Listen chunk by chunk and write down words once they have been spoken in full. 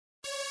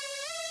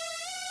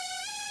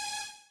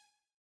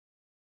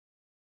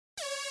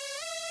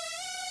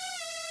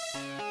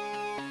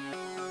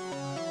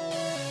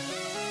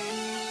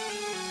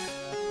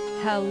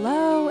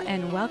Hello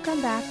and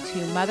welcome back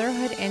to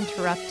Motherhood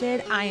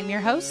Interrupted. I am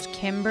your host,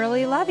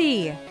 Kimberly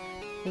Lovey.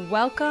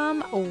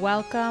 Welcome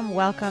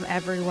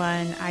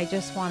everyone. I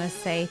just want to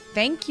say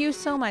thank you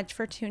so much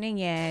for tuning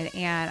in,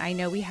 and I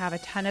know we have a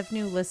ton of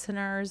new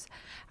listeners.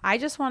 I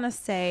just want to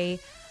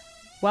say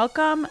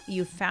welcome.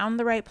 You found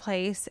the right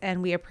place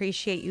and we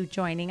appreciate you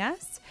joining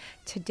us.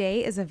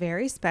 Today is a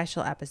very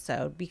special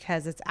episode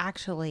because it's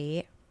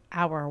actually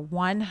our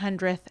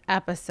 100th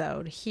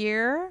episode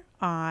here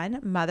on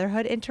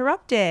Motherhood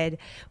Interrupted.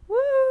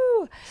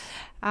 Woo!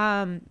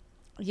 I'm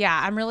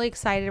really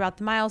excited about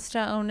the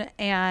milestone,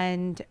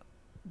 and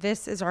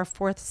this is our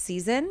 4th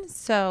season.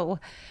 So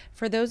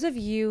for those of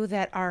you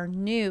that are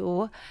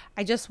new,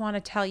 I just want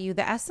to tell you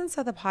the essence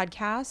of the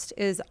podcast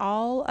is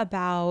all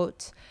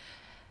about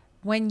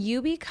when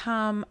you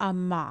become a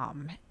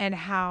mom and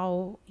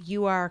how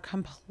you are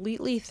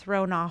completely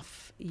thrown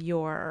off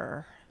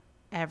your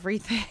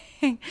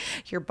everything,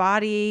 your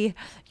body,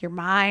 your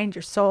mind,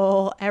 your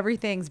soul,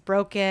 everything's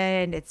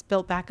broken. It's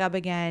built back up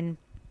again.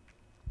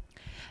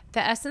 The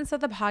essence of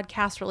the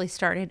podcast really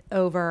started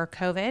over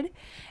COVID,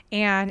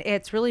 and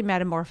it's really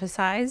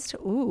metamorphosized.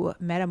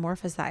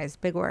 Metamorphosized,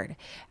 big word.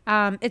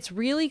 It's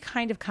really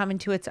kind of come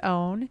into its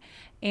own,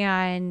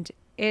 and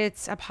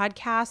it's a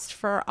podcast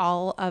for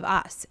all of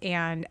us.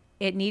 And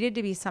it needed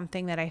to be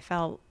something that I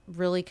felt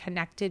really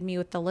connected me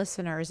with the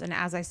listeners. And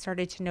as I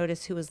started to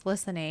notice who was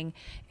listening,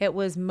 it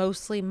was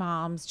mostly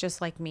moms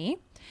just like me.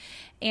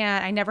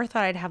 And I never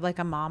thought I'd have like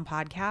a mom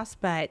podcast,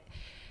 but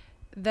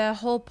the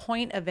whole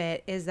point of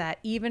it is that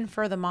even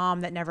for the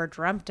mom that never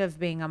dreamt of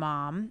being a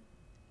mom,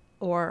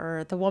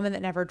 or the woman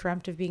that never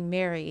dreamt of being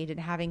married and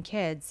having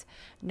kids,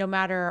 no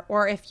matter,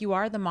 or if you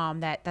are the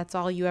mom that's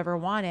all you ever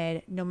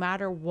wanted, no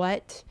matter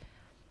what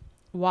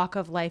walk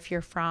of life you're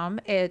from,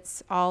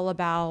 it's all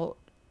about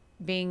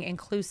being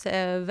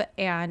inclusive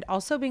and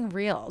also being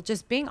real,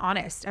 just being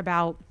honest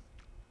about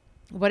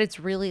what it's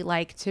really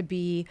like to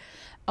be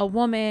a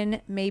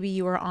woman. Maybe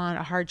you were on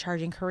a hard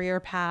charging career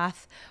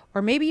path,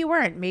 or maybe you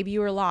weren't, maybe you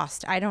were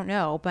lost. I don't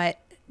know. But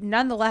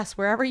nonetheless,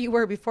 wherever you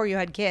were before you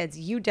had kids,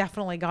 you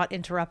definitely got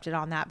interrupted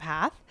on that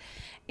path.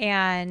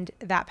 And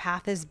that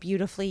path is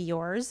beautifully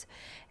yours.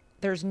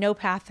 There's no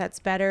path that's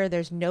better.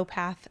 There's no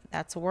path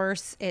that's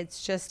worse.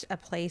 It's just a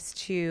place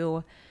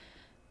to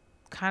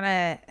kind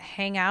of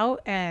hang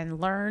out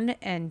and learn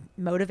and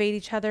motivate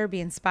each other,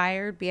 be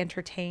inspired, be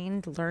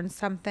entertained, learn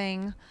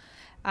something,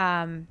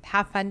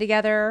 have fun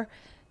together.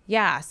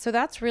 Yeah. So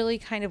that's really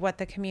kind of what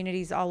the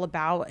community is all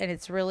about. And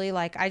it's really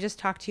like, I just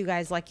talk to you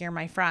guys like you're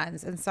my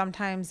friends. And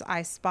sometimes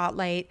I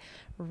spotlight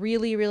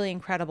really, really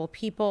incredible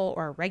people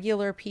or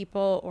regular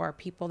people or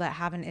people that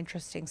have an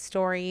interesting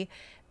story.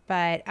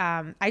 But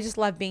I just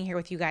love being here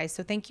with you guys.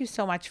 So thank you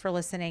so much for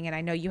listening. And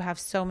I know you have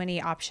so many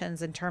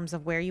options in terms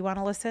of where you want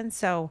to listen.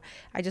 So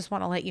I just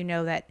want to let you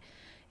know that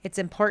it's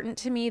important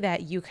to me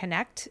that you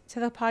connect to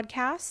the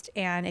podcast.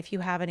 And if you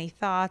have any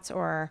thoughts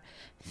or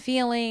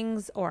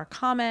feelings or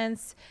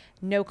comments,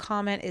 no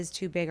comment is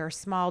too big or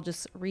small.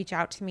 Just reach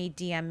out to me,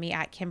 DM me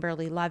at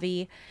Kimberly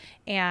Lovey.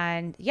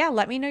 And yeah,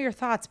 let me know your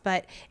thoughts.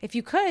 But if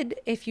you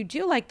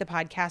do like the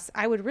podcast,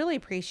 I would really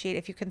appreciate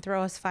if you can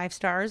throw us 5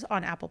 stars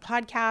on Apple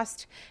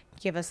Podcast,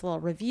 give us a little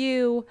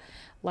review,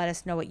 let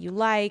us know what you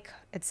like,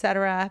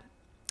 etc.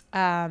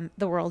 The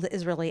world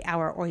is really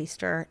our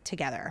oyster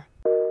together.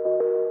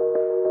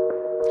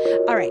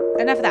 All right,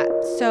 enough of that.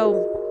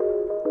 So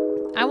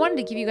I wanted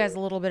to give you guys a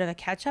little bit of a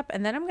catch up,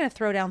 and then I'm going to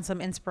throw down some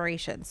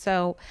inspiration.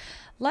 So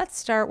let's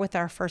start with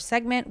our first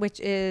segment, which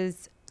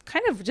is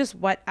kind of just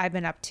what I've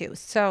been up to.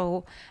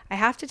 So I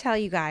have to tell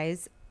you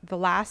guys, the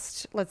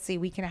last,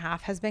 week and a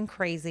half has been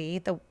crazy.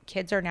 The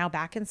kids are now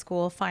back in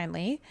school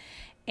finally.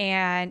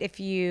 And if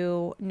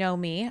you know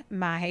me,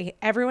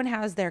 everyone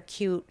has their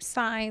cute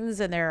signs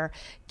and their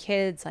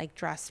kids like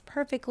dressed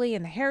perfectly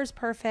and the hair's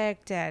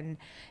perfect. And,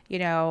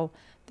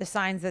 the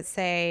signs that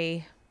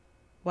say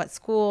what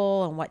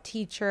school and what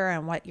teacher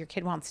and what your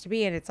kid wants to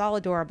be. And it's all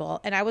adorable.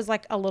 And I was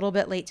like a little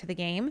bit late to the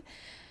game.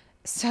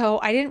 So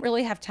I didn't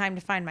really have time to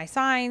find my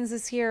signs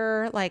this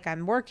year. Like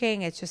I'm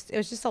working. It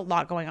was just a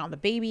lot going on. The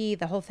baby,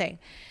 the whole thing.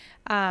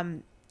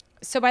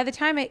 So by the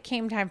time it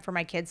came time for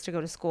my kids to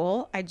go to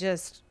school, I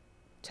just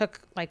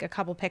took like a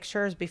couple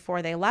pictures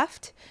before they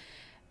left.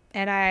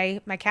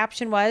 And my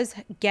caption was,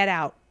 "Get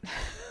out."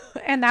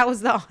 And that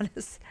was the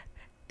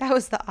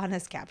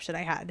honest caption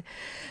I had.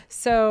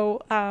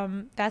 So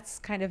that's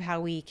kind of how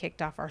we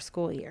kicked off our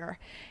school year.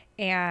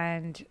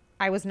 And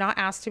I was not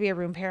asked to be a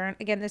room parent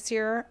again this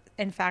year.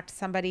 In fact,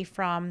 somebody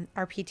from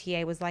our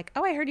PTA was like,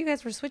 "Oh, I heard you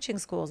guys were switching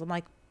schools." I'm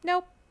like,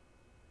 "Nope,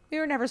 we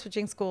were never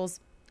switching schools.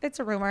 It's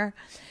a rumor."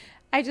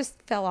 I just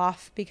fell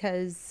off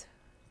because,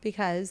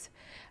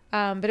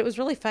 but it was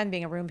really fun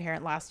being a room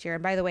parent last year.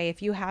 And by the way,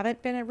 if you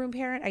haven't been a room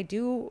parent, I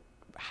do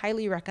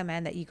highly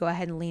recommend that you go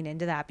ahead and lean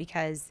into that,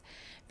 because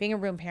being a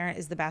room parent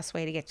is the best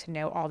way to get to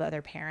know all the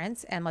other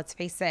parents. And let's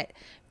face it,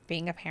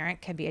 being a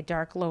parent can be a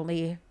dark,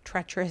 lonely,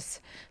 treacherous,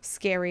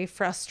 scary,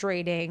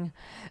 frustrating,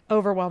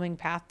 overwhelming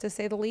path, to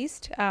say the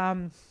least.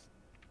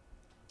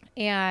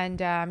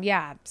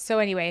 Yeah, so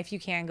anyway, if you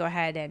can, go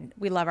ahead. And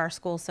we love our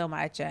school so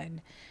much,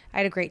 and I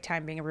had a great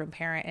time being a room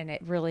parent, and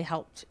it really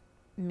helped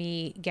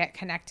me get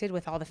connected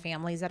with all the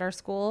families at our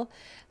school.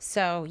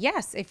 So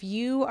yes, if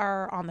you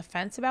are on the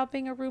fence about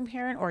being a room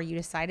parent, or you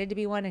decided to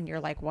be one and you're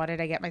like, what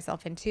did I get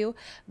myself into?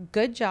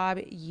 Good job.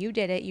 You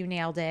did it. You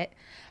nailed it.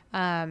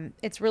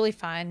 It's really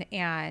fun,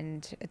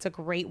 and it's a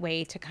great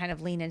way to kind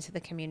of lean into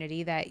the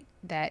community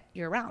that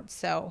you're around.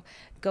 So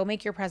go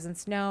make your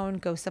presence known,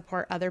 go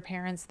support other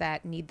parents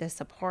that need the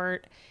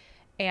support.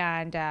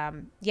 And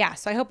yeah,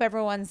 so I hope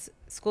everyone's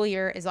school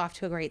year is off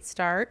to a great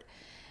start.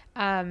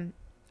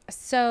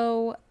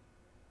 So,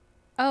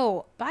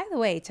 oh, by the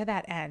way, to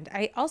that end,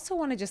 I also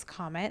want to just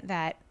comment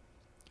that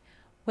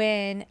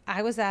when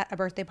I was at a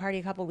birthday party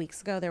a couple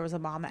weeks ago, there was a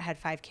mom that had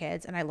 5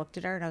 kids, and I looked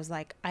at her and I was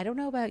like, I don't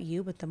know about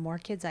you, but the more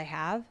kids I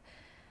have,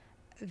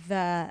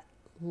 the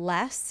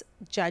less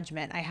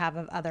judgment I have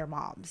of other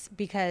moms,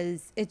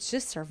 because it's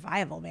just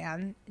survival,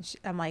 man.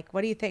 I'm like,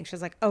 what do you think?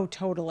 She's like, oh,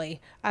 totally.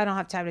 I don't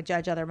have time to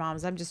judge other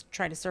moms. I'm just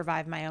trying to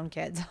survive my own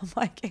kids. I'm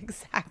like,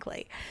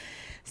 exactly.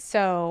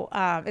 So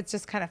it's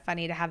just kind of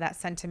funny to have that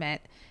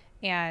sentiment.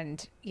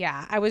 And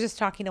yeah, I was just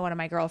talking to one of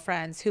my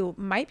girlfriends who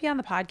might be on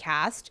the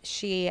podcast.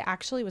 She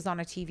actually was on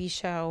a TV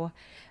show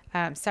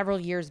several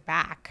years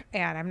back,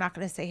 and I'm not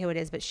going to say who it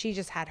is, but she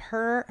just had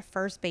her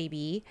first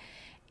baby.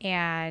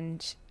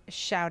 And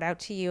shout out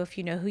to you if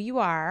you know who you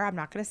are. I'm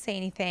not going to say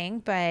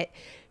anything, but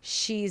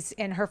she's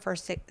in her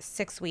first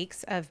 6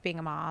 weeks of being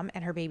a mom,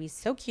 and her baby's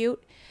so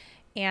cute.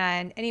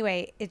 And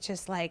anyway, it's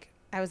just like,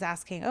 I was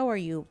asking, oh, are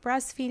you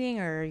breastfeeding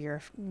or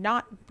you're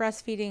not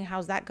breastfeeding?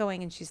 How's that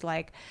going? And she's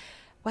like,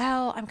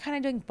 well, I'm kind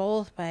of doing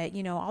both, but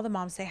you know, all the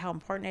moms say how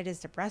important it is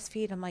to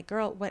breastfeed. I'm like,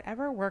 girl,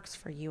 whatever works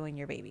for you and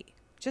your baby,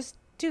 just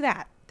do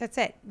that. That's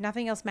it.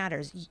 Nothing else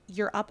matters.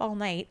 You're up all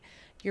night.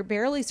 You're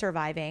barely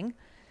surviving.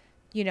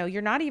 You know,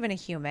 you're not even a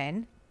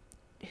human.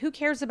 Who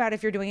cares about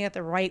if you're doing it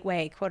the right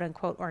way, quote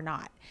unquote, or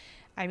not?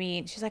 I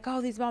mean, she's like,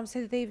 oh, these moms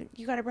say that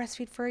you got to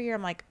breastfeed for a year.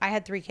 I'm like, I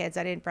had 3 kids.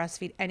 I didn't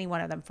breastfeed any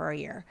one of them for a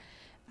year.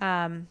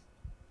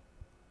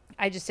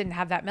 I just didn't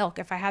have that milk.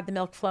 If I had the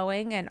milk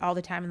flowing and all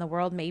the time in the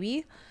world,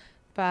 maybe,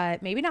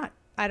 but maybe not.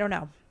 I don't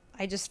know.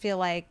 I just feel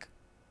like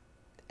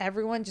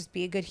everyone just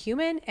be a good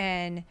human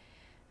and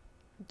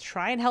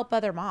try and help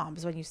other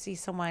moms. When you see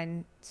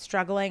someone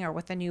struggling or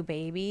with a new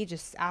baby,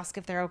 just ask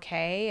if they're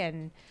okay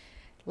and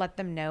let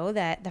them know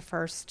that the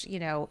first,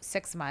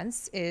 6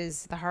 months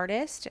is the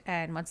hardest.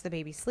 And once the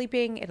baby's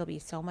sleeping, it'll be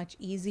so much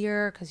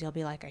easier because you'll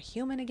be like a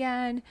human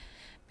again.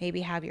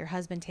 Maybe have your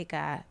husband take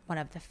one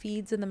of the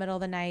feeds in the middle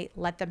of the night.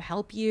 Let them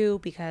help you,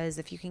 because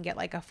if you can get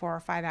like a 4 or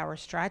 5 hour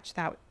stretch,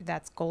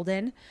 that's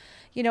golden.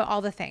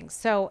 All the things.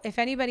 So if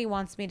anybody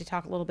wants me to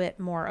talk a little bit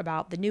more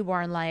about the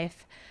newborn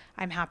life,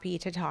 I'm happy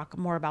to talk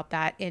more about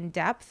that in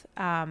depth.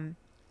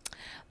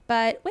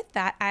 But with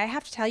that, I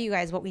have to tell you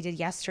guys what we did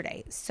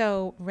yesterday.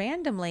 So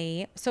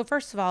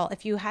first of all,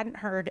 if you hadn't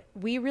heard,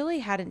 we really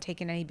hadn't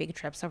taken any big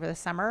trips over the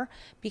summer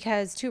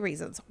because 2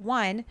 reasons.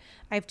 One,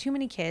 I have too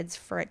many kids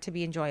for it to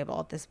be enjoyable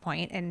at this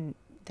point, and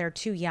they're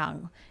too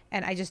young,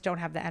 and I just don't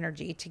have the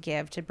energy to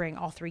give to bring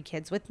all 3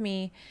 kids with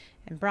me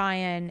and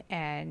Brian.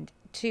 And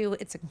 2,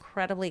 it's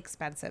incredibly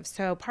expensive.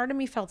 So part of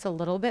me felt a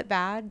little bit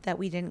bad that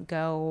we didn't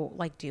go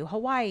like do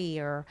Hawaii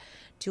or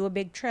do a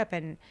big trip.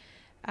 And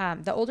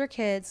the older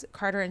kids,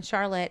 Carter and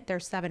Charlotte, they're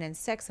 7 and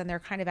 6, and they're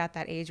kind of at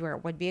that age where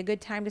it would be a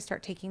good time to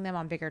start taking them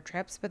on bigger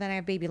trips. But then I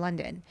have baby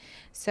London.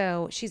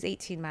 So she's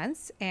 18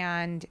 months,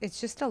 and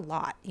it's just a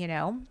lot,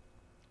 And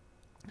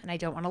I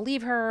don't want to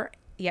leave her,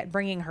 yet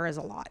bringing her is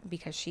a lot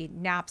because she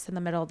naps in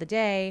the middle of the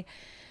day.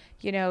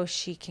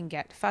 She can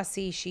get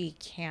fussy. She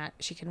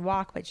can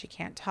walk, but she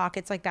can't talk.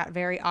 It's like that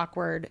very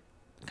awkward,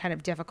 kind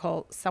of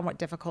difficult, somewhat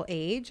difficult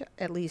age,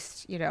 at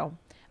least, I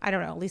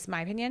don't know, at least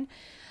my opinion.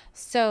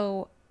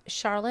 So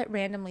Charlotte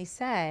randomly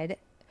said,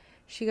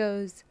 she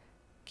goes,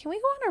 can we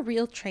go on a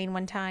real train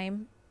one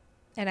time?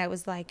 And I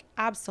was like,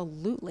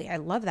 absolutely. I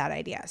love that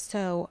idea.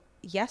 So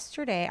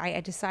yesterday I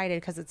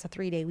decided, because it's a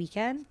 3-day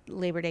weekend,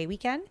 Labor Day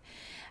weekend,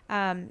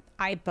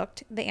 I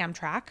booked the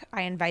Amtrak.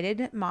 I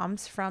invited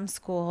moms from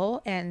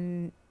school,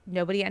 and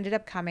nobody ended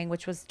up coming,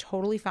 which was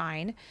totally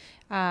fine.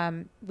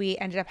 We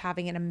ended up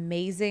having an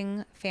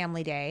amazing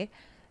family day.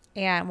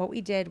 And what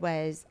we did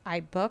was I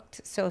booked.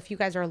 So if you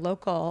guys are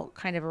local,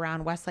 kind of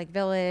around Westlake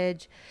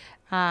Village,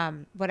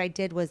 what I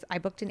did was I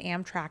booked an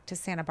Amtrak to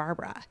Santa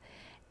Barbara.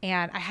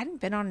 And I hadn't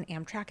been on an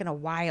Amtrak in a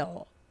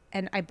while.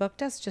 And I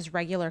booked us just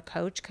regular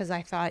coach because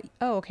I thought,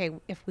 oh, okay,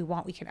 if we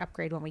want, we can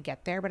upgrade when we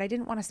get there. But I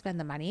didn't want to spend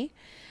the money.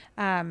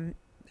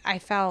 I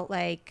felt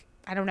like,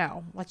 I don't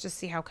know, let's just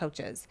see how coach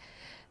is.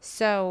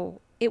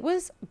 So it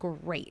was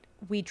great.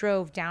 We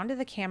drove down to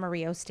the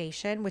Camarillo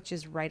station, which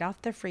is right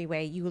off the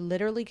freeway. You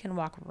literally can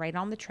walk right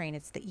on the train.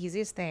 It's the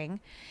easiest thing.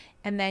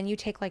 And then you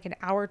take like an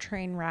hour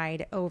train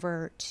ride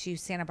over to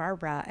Santa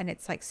Barbara, and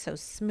it's like so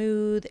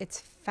smooth. It's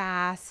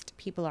fast.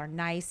 People are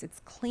nice.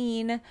 It's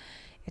clean.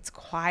 It's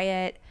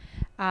quiet.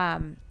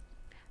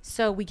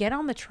 So we get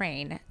on the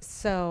train.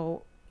 I'm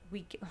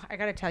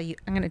going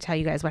to tell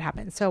you guys what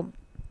happened. So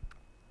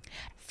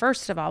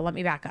first of all, let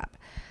me back up.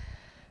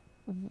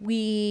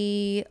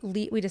 We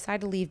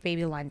decide to leave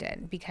baby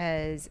London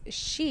because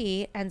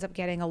she ends up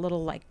getting a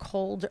little like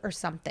cold or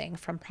something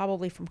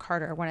probably from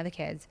Carter, one of the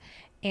kids,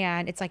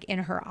 and it's like in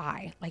her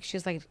eye. Like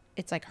she's like,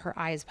 it's like her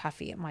eye is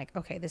puffy. I'm like,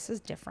 okay, this is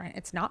different.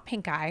 It's not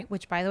pink eye,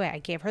 which by the way, I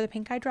gave her the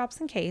pink eye drops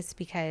in case,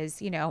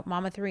 because,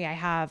 Mama 3, I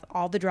have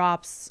all the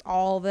drops,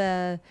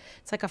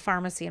 it's like a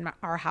pharmacy in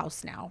our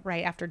house now,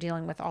 right? After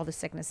dealing with all the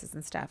sicknesses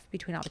and stuff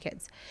between all the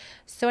kids.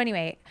 So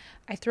anyway,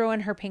 I throw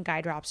in her pink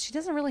eye drops. She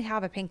doesn't really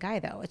have a pink eye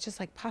though. It's just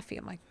like puffy.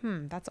 I'm like,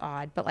 that's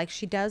odd. But like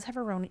she does have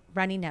a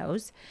runny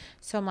nose.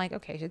 So I'm like,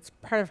 okay, it's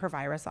part of her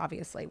virus,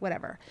 obviously,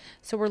 whatever.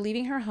 So we're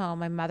leaving her home.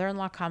 My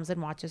mother-in-law comes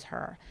and watches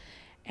her.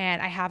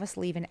 And I have us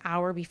leave an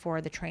hour before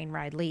the train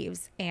ride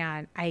leaves.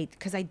 And I've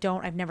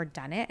never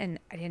done it. And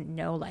I didn't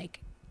know,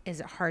 like, is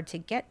it hard to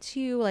get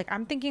to? Like,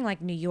 I'm thinking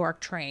like New York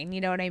train, you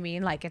know what I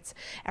mean? Like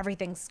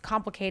everything's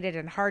complicated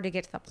and hard to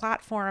get to the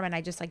platform. And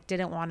I just like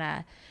didn't want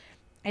to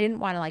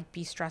like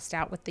be stressed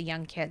out with the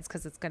young kids,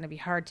 because it's going to be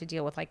hard to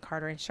deal with like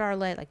Carter and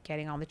Charlotte, like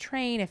getting on the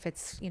train if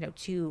it's,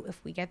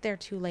 if we get there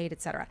too late,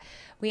 etc.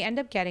 We end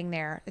up getting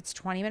there. It's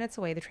 20 minutes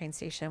away, the train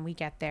station. We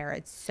get there.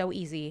 It's so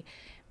easy.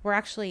 We're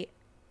actually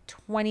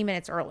 20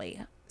 minutes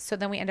early. So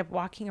then we end up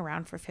walking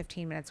around for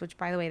 15 minutes, which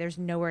by the way, there's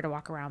nowhere to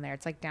walk around there.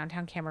 It's like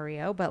downtown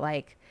Camarillo, but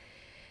like,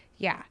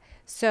 yeah.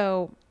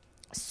 So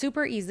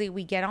super easy.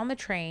 We get on the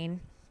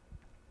train,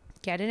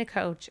 get in a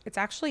coach. It's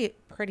actually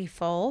pretty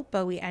full,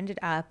 but we ended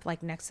up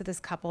like next to this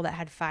couple that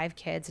had 5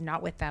 kids,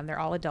 not with them. They're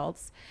all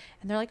adults.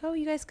 And they're like, oh,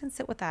 you guys can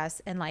sit with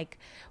us. And like,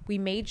 we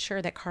made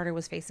sure that Carter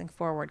was facing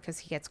forward because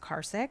he gets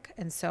car sick.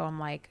 And so I'm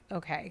like,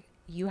 okay,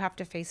 you have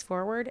to face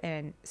forward.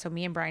 And so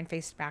me and Brian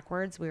faced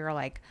backwards. We were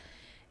like,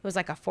 it was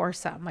like a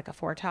foursome, like a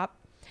 4-top.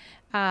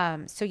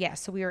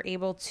 So we were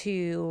able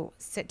to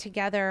sit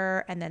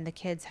together, and then the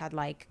kids had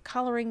like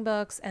coloring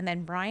books, and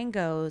then Brian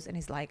goes and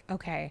he's like,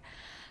 okay,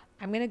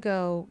 I'm going to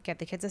go get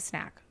the kids a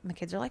snack. And the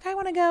kids are like, I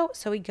want to go.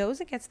 So he goes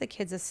and gets the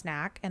kids a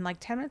snack, and like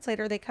 10 minutes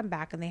later they come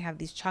back and they have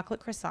these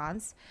chocolate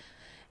croissants.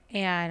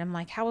 And I'm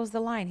like, how was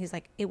the line? He's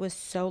like, it was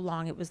so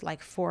long. It was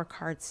like 4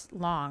 carts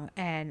long.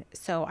 And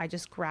so I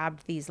just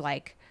grabbed these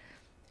like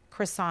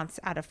croissants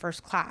out of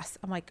first class.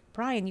 I'm like,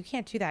 Brian, you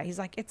can't do that. He's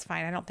like, it's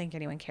fine. I don't think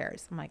anyone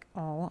cares. I'm like,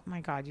 oh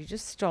my God, you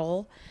just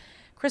stole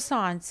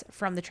croissants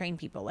from the train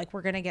people. Like,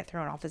 we're going to get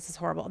thrown off. This is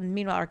horrible. And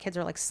meanwhile, our kids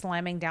are like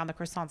slamming down the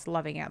croissants,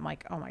 loving it. I'm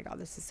like, oh my God,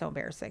 this is so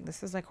embarrassing.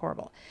 This is like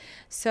horrible.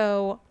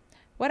 So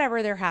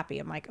whatever, they're happy.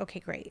 I'm like, okay,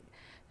 great.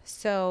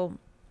 So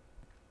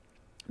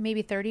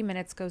maybe 30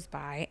 minutes goes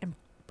by, and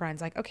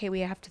Brian's like, okay,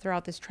 we have to throw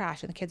out this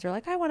trash. And the kids are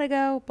like, I want to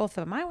go. Both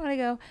of them, I want to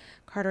go.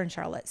 Carter and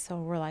Charlotte. So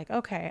we're like,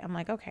 okay. I'm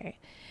like, okay.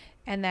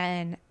 And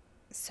then,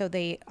 so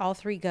they all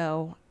 3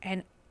 go,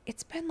 and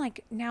it's been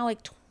like now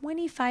like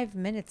 25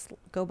 minutes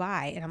go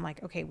by. And I'm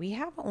like, okay, we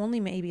have only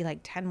maybe like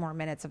 10 more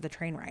minutes of the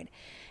train ride.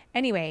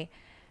 Anyway,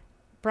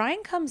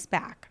 Brian comes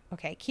back.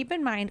 Okay, keep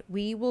in mind,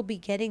 we will be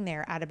getting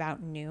there at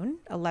about noon.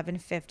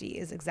 11:50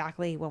 is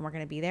exactly when we're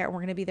going to be there. We're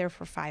going to be there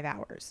for 5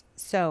 hours.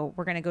 So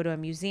we're going to go to a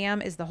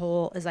museum is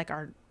like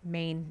our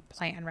main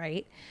plan,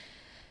 right?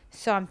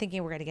 So I'm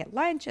thinking we're going to get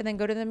lunch and then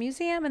go to the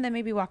museum and then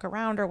maybe walk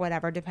around or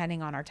whatever,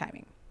 depending on our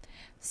timing.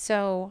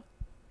 So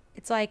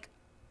it's like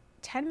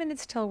 10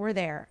 minutes till we're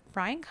there.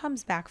 Brian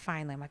comes back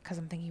finally. I'm like, because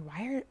I'm thinking,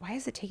 why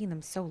is it taking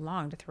them so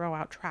long to throw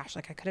out trash?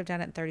 Like, I could have done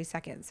it in 30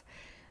 seconds.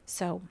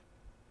 So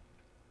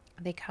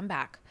they come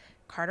back.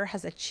 Carter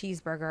has a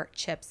cheeseburger,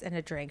 chips, and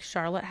a drink.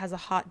 Charlotte has a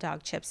hot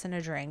dog, chips, and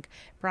a drink.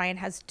 Brian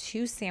has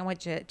 2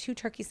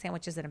 turkey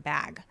sandwiches in a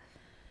bag,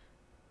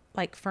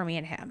 like for me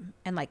and him,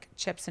 and like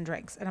chips and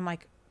drinks. And I'm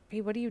like,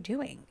 babe, what are you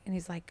doing? And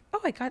he's like,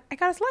 oh, I got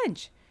us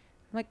lunch.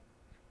 I'm like,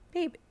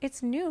 babe,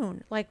 it's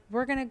noon. Like,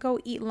 we're going to go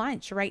eat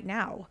lunch right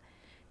now.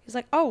 He's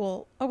like,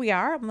 oh, we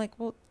are? I'm like,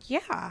 well,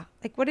 yeah.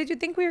 Like, what did you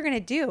think we were going to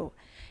do?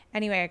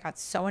 Anyway, I got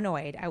so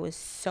annoyed. I was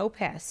so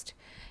pissed.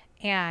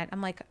 And I'm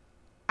like,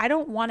 I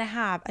don't want to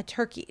have a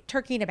turkey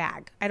in a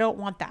bag. I don't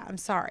want that. I'm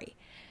sorry.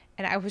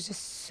 And I was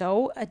just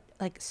so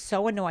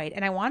annoyed.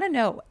 And I want to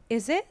know,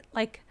 is it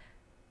like,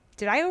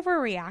 did I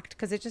overreact?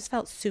 Because it just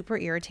felt super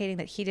irritating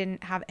that he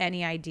didn't have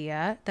any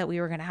idea that we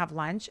were going to have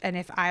lunch.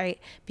 And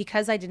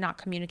because I did not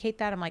communicate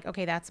that, I'm like,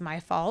 okay, that's my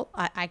fault.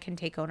 I can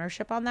take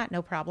ownership on that.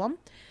 No problem.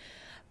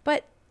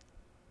 But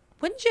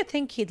wouldn't you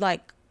think he'd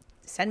like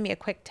send me a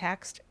quick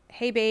text?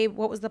 Hey babe,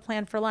 what was the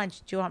plan for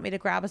lunch? Do you want me to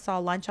grab us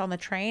all lunch on the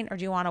train, or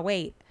do you want to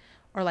wait?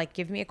 Or like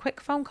give me a quick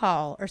phone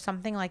call or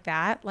something like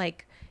that.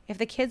 Like, if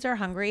the kids are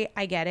hungry,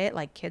 I get it.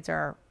 Like, kids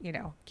are,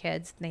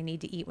 kids, they need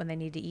to eat when they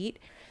need to eat.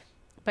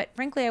 But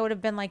frankly, I would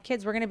have been like,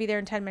 kids, we're going to be there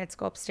in 10 minutes.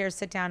 Go upstairs,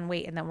 sit down,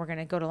 wait, and then we're going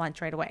to go to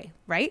lunch right away.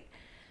 Right?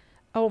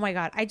 Oh my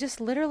God. I just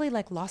literally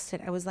like lost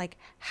it. I was like,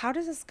 how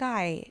does this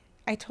guy,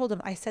 I told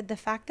him, I said, the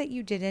fact that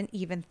you didn't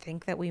even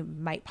think that we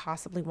might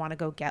possibly want to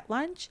go get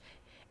lunch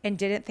and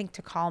didn't think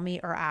to call me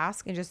or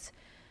ask and just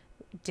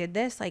did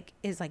this, like,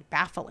 is like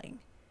baffling.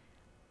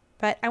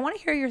 But I want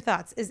to hear your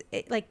thoughts. Is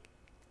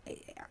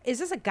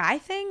this a guy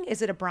thing?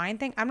 Is it a Brian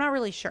thing? I'm not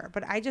really sure,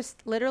 but I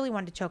just literally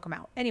wanted to choke him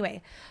out.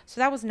 Anyway,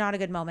 so that was not a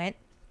good moment.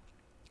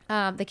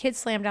 The kids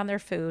slammed down their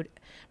food.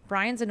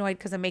 Brian's annoyed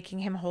because I'm making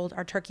him hold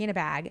our turkey in a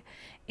bag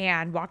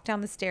and walk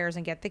down the stairs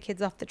and get the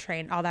kids off the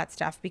train, all that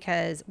stuff,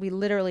 because we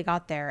literally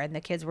got there and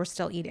the kids were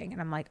still eating. And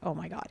I'm like, oh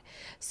my God.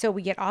 So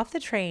we get off the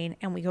train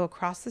and we go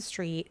across the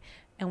street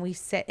and we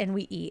sit and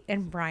we eat.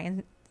 And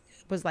Brian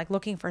was like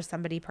looking for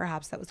somebody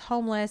perhaps that was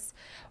homeless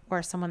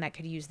or someone that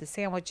could use the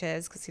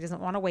sandwiches because he doesn't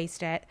want to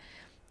waste it.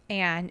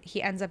 And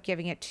he ends up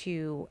giving it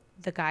to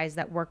the guys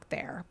that work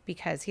there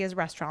because he has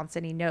restaurants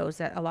and he knows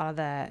that a lot of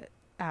the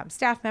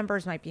staff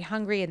members might be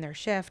hungry in their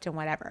shift and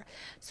whatever.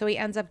 So he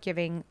ends up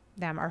giving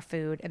them our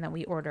food. And then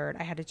we ordered,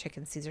 I had a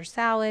chicken Caesar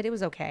salad. It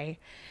was okay.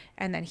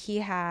 And then he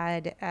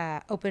had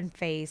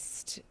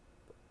open-faced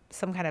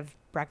some kind of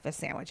breakfast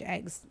sandwich,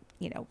 eggs,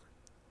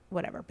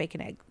 whatever, bacon,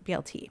 egg,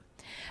 BLT.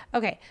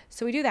 Okay,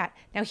 so we do that.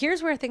 Now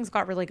here's where things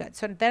got really good.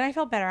 So then I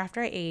felt better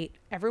after I ate.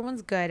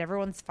 Everyone's good.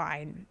 Everyone's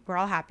fine. We're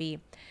all happy.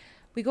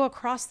 We go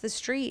across the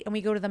street and we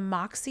go to the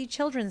Moxie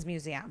Children's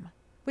Museum,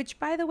 which,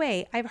 by the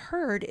way, I've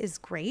heard is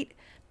great,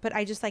 but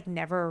I just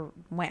never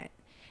went.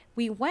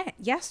 We went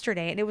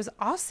yesterday and it was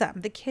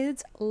awesome. The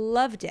kids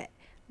loved it.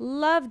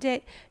 Loved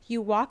it.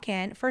 You walk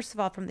in, first of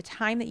all, from the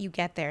time that you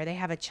get there, they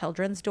have a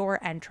children's door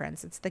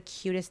entrance. It's the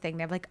cutest thing.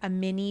 They have a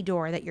mini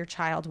door that your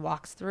child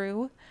walks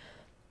through.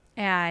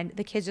 And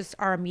the kids just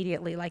are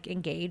immediately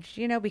engaged,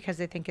 because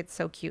they think it's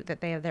so cute that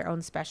they have their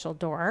own special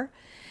door.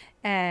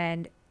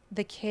 And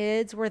the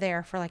kids were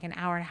there for an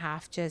hour and a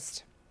half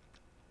just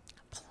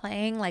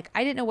playing.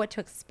 I didn't know what to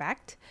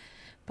expect,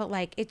 but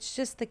it's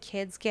just the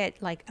kids get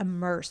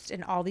immersed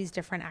in all these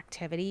different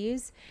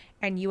activities,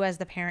 and you as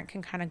the parent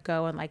can kind of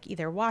go and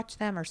either watch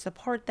them or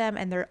support them.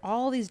 And there are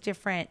all these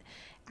different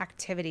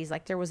activities.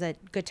 There was a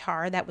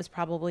guitar that was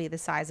probably the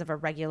size of a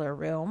regular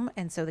room,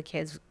 and so the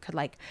kids could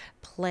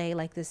play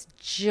this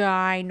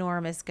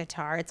ginormous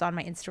guitar. It's on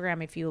my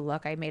Instagram if you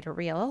look. I made a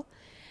reel.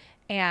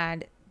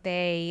 And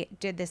they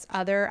did this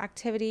other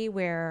activity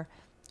where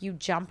you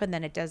jump and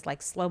then it does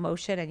slow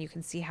motion and you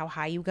can see how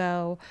high you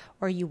go,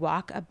 or you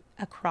walk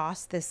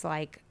across this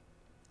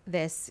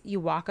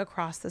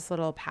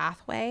little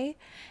pathway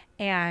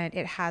and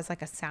it has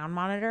a sound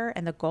monitor,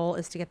 and the goal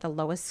is to get the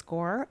lowest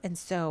score. And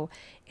so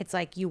it's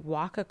you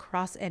walk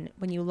across, and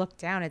when you look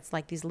down, it's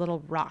these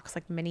little rocks,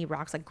 mini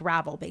rocks,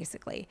 gravel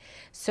basically.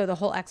 So the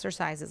whole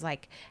exercise is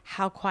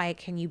how quiet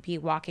can you be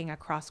walking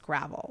across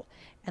gravel?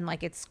 And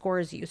it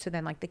scores you. So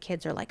then the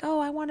kids are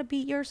oh, I want to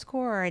beat your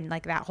score, and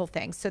that whole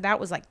thing. So that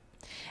was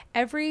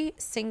every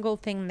single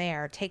thing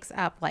there takes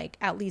up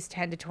at least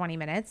 10 to 20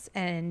 minutes,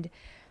 and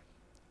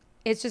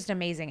it's just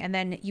amazing. And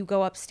then you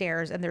go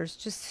upstairs and there's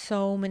just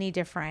so many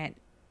different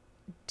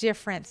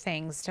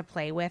things to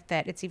play with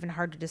that it's even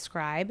hard to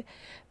describe.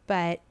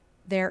 But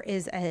there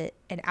is an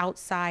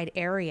outside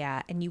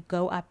area, and you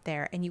go up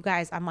there, and you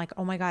guys, I'm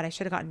oh my God, I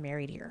should have gotten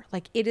married here.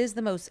 It is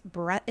the most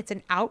it's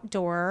an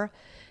outdoor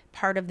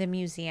part of the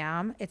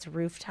museum. It's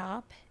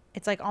rooftop.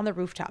 It's on the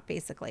rooftop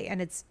basically.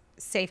 And it's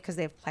safe because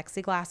they have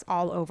plexiglass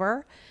all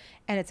over,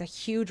 and it's a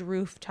huge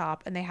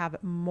rooftop, and they have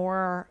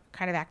more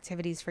kind of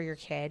activities for your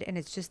kid. And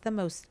it's just the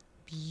most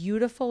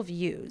beautiful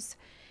views.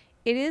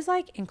 It is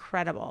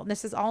incredible.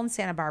 This is all in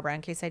Santa Barbara,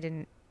 in case I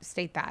didn't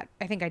state that.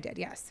 I think I did.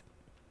 Yes.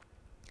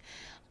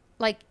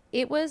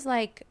 It was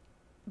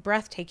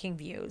breathtaking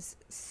views.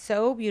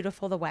 So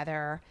beautiful. The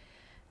weather.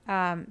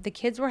 The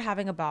kids were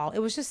having a ball. It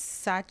was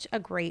just such a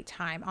great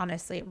time.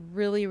 Honestly, it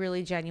really,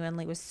 really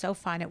genuinely was so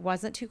fun. It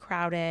wasn't too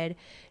crowded,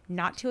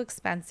 not too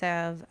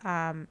expensive.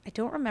 I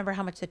don't remember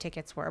how much the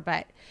tickets were,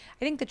 but I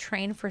think the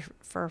train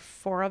for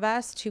 4 of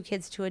us, 2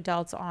 kids, 2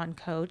 adults on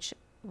coach,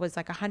 was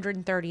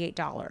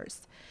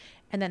 $138.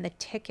 And then the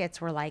tickets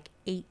were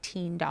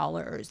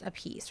 $18 a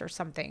piece or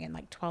something,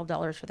 and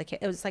 $12 for the kid.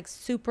 It was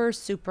super,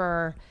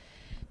 super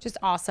just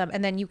awesome.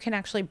 And then you can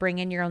actually bring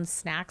in your own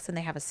snacks, and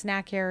they have a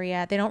snack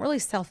area. They don't really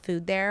sell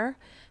food there,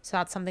 so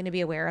that's something to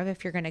be aware of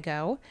if you're going to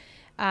go.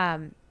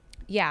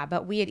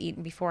 But we had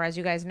eaten before, as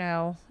you guys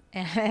know.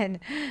 And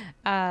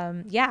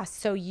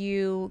so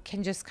you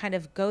can just kind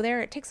of go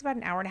there. It takes about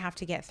an hour and a half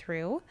to get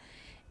through.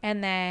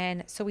 And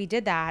then, so we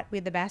did that. We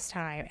had the best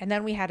time. And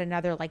then we had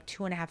another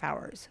 2.5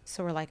 hours.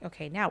 So we're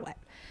okay, now what?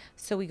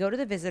 So we go to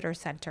the visitor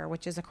center,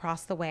 which is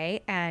across the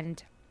way,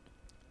 and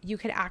you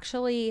could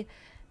actually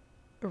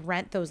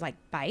rent those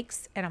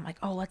bikes. And I'm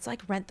oh, let's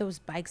rent those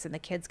bikes, and the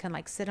kids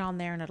can sit on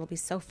there, and it'll be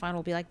so fun.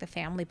 It'll be the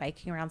family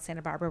biking around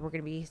Santa Barbara. We're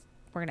going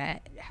to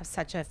have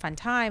such a fun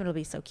time. It'll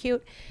be so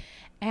cute.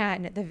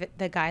 And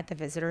the guy at the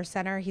visitor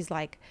center, he's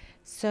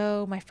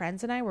so my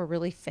friends and I were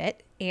really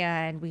fit,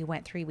 and we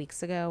went 3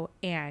 weeks ago,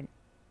 and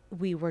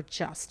we were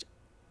just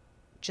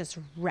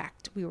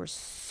wrecked. We were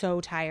so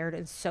tired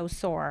and so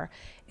sore.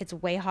 It's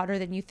way hotter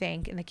than you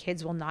think, and the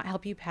kids will not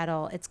help you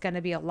pedal. It's going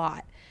to be a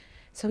lot.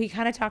 So he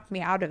kind of talked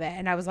me out of it,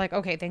 and I was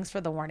okay, thanks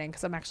for the warning,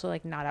 because I'm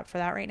actually not up for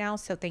that right now.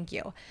 So thank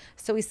you.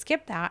 So we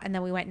skipped that, and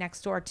then we went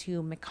next door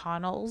to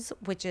McConnell's,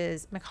 which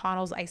is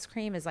McConnell's ice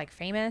cream is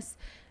famous.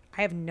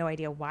 I have no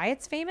idea why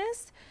it's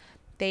famous.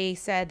 They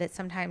said that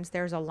sometimes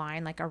there's a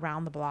line like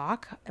around the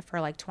block for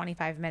like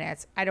 25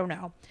 minutes. I don't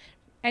know.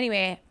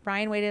 Anyway,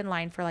 Brian waited in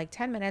line for like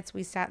 10 minutes.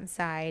 We sat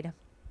inside.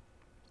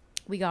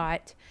 We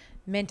got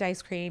mint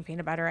ice cream,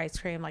 peanut butter ice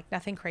cream, like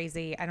nothing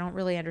crazy. I don't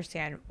really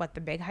understand what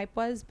the big hype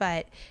was,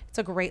 but it's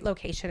a great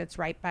location. It's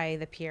right by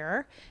the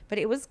pier, but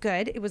it was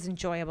good. It was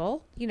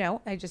enjoyable.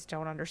 I just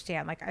don't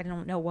understand. Like, I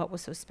don't know what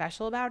was so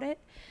special about it.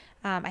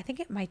 I think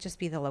it might just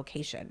be the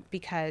location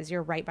because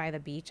you're right by the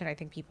beach. And I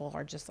think people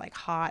are just like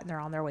hot and they're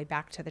on their way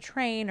back to the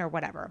train or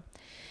whatever.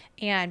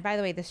 And by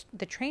the way,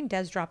 the train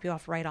does drop you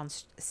off right on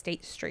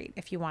State Street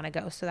if you want to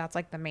go. So that's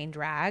like the main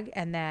drag.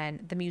 And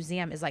then the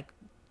museum is like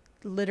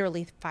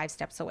literally 5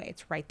 steps away.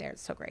 It's right there.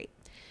 It's so great.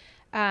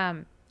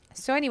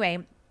 So anyway,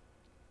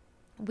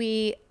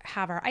 we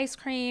have our ice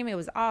cream. It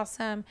was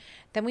awesome.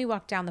 Then we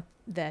walked down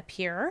the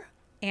pier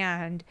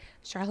and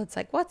Charlotte's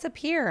like, what's a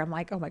pier? I'm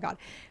like, oh my God.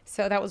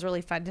 So that was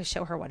really fun to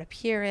show her what a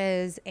pier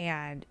is.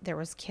 And there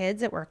was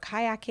kids that were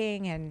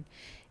kayaking and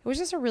it was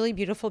just a really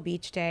beautiful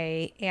beach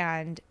day.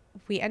 And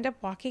we end up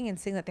walking and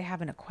seeing that they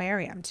have an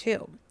aquarium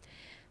too.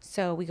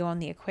 So we go in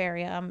the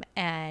aquarium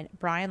and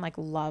Brian like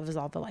loves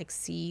all the like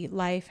sea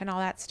life and all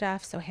that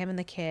stuff. So him and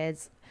the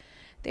kids,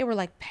 they were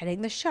like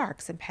petting the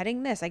sharks and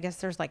petting this. I guess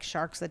there's like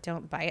sharks that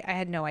don't bite. I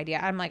had no idea.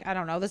 I'm like, I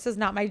don't know. This is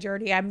not my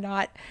journey. I'm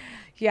not.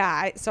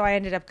 Yeah. So I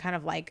ended up kind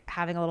of like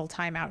having a little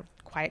time out,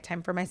 quiet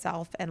time for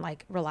myself and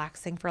like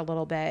relaxing for a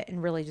little bit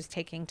and really just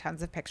taking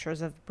tons of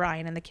pictures of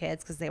Brian and the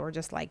kids because they were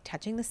just like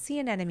touching the sea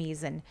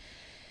anemones and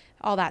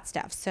all that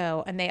stuff.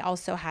 So, and they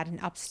also had an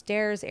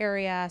upstairs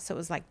area. So it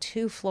was like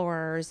 2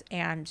 floors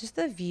and just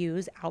the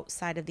views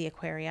outside of the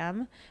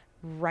aquarium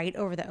right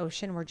over the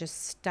ocean were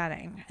just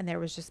stunning. And there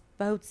was just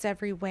boats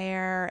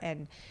everywhere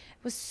and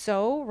it was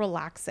so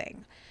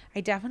relaxing.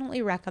 I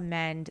definitely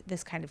recommend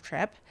this kind of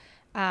trip.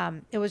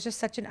 It was just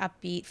such an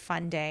upbeat,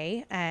 fun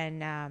day.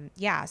 And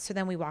yeah, so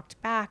then we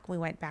walked back, we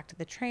went back to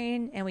the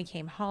train and we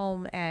came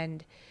home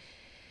and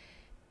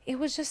it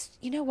was just,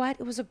 you know what?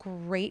 It was a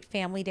great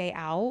family day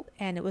out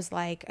and it was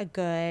like a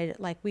good,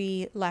 like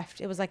we left,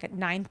 it was like at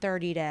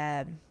 9:30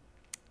 to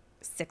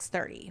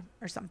 6:30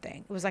 or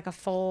something. It was like a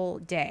full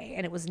day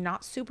and it was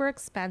not super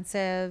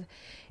expensive.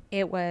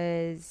 It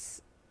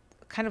was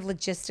kind of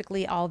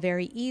logistically all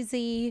very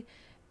easy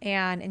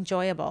and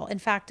enjoyable. In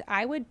fact,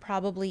 I would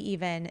probably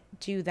even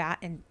do that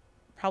and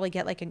probably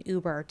get like an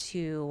Uber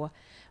to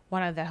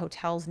one of the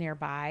hotels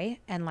nearby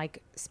and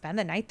like spend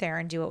the night there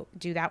and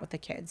do that with the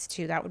kids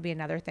too. That would be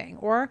another thing.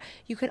 Or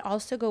you could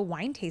also go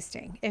wine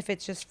tasting if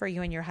it's just for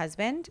you and your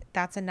husband.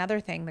 That's another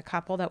thing. The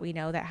couple that we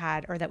know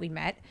that we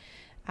met,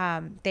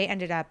 they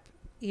ended up,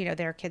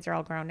 their kids are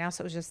all grown now.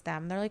 So it was just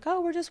them. They're like,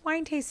 oh, we're just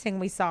wine tasting.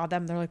 We saw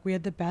them. They're like, we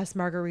had the best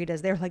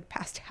margaritas. They were like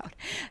passed out.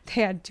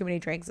 They had too many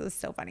drinks. It was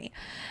so funny.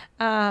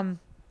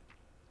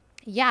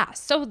 Yeah,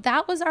 so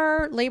that was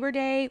our Labor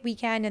Day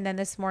weekend. And then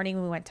this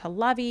morning we went to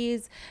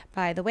Lovey's.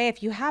 By the way,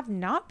 if you have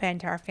not been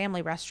to our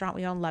family restaurant,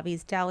 we own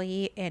Lovey's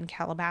Deli in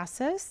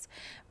Calabasas.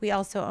 We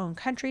also own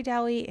Country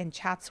Deli in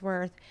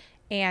Chatsworth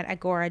and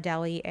Agora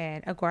Deli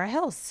in Agora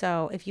Hills.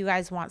 So if you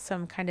guys want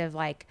some kind of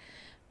like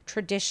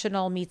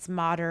traditional meets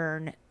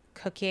modern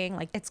cooking,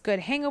 like it's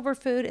good hangover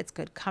food, it's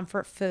good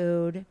comfort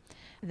food.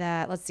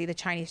 The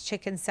Chinese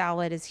chicken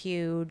salad is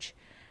huge.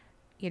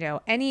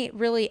 Any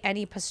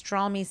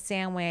pastrami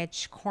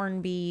sandwich,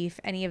 corned beef,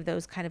 any of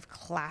those kind of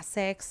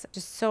classics.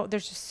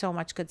 There's just so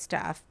much good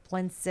stuff.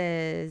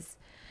 Blintzes.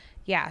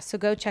 Yeah, so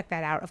go check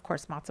that out. Of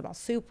course, matzo ball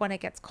soup when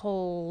it gets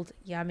cold.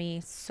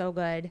 Yummy, so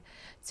good.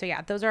 So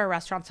yeah, those are our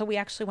restaurants. So we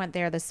actually went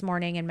there this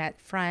morning and met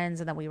friends,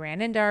 and then we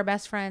ran into our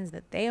best friends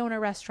that they own a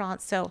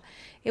restaurant. So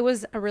it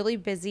was a really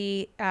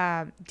busy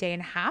day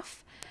and a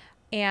half.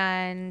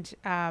 And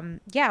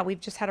yeah,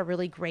 we've just had a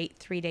really great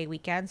 3-day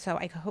weekend. So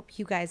I hope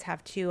you guys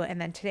have too. And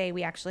then today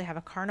we actually have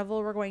a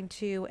carnival we're going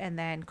to, and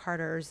then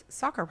Carter's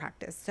soccer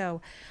practice.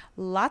 So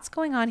lots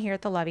going on here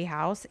at the Lovey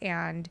house.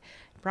 And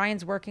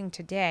Brian's working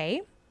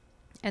today.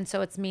 And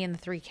so it's me and the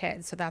 3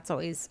 kids. So that's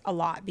always a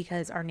lot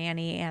because our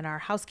nanny and our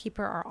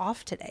housekeeper are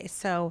off today.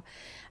 So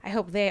I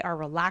hope they are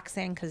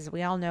relaxing because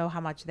we all know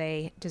how much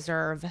they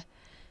deserve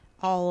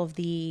all of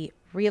the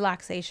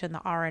relaxation,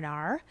 the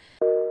R&R.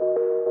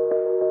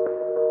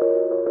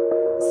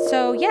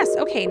 So yes,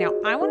 okay, now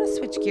I want to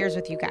switch gears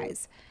with you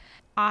guys.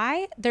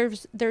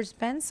 There's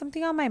been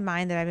something on my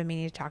mind that I've been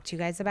meaning to talk to you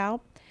guys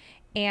about.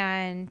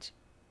 And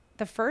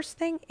the first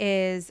thing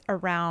is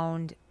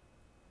around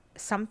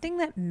something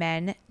that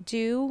men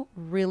do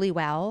really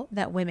well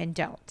that women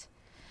don't.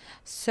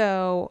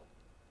 So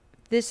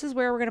this is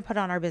where we're going to put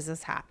on our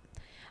business hat.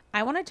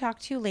 I want to talk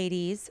to you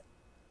ladies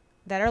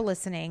that are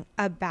listening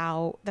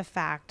about the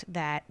fact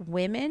that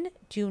women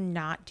do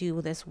not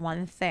do this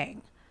one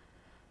thing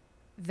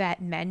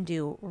that men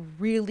do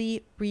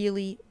really,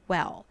 really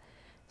well.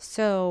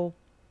 So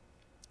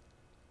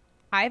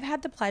I've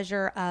had the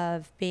pleasure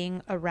of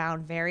being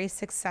around very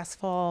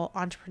successful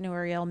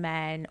entrepreneurial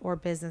men or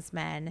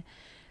businessmen,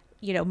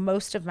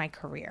 most of my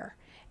career.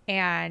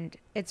 And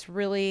it's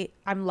really,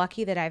 I'm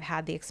lucky that I've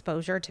had the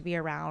exposure to be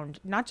around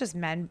not just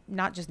men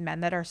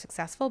that are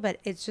successful, but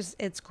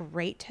it's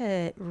great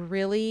to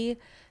really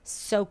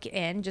soak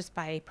in just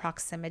by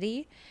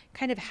proximity,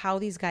 kind of how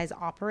these guys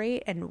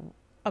operate and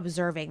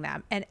observing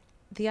them. And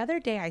the other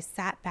day I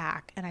sat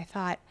back and I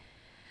thought,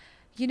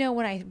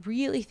 when I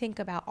really think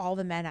about all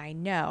the men I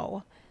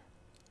know,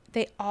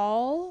 they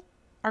all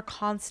are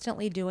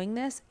constantly doing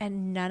this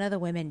and none of the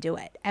women do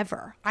it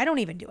ever. I don't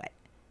even do it.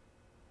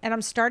 And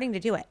I'm starting to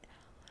do it.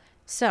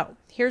 So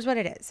here's what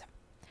it is.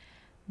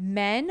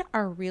 Men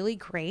are really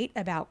great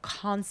about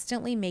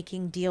constantly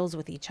making deals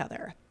with each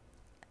other.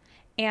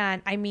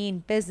 And I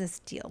mean business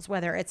deals,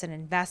 whether it's an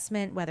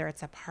investment, whether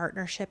it's a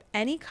partnership,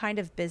 any kind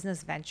of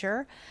business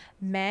venture.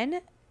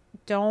 Men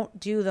don't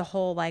do the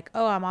whole like,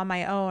 oh, I'm on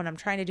my own, I'm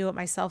trying to do it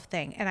myself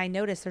thing. And I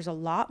notice there's a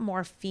lot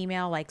more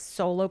female like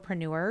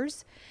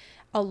solopreneurs,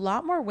 a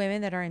lot more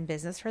women that are in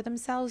business for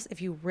themselves.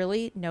 If you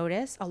really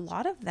notice, a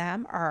lot of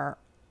them are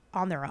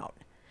on their own.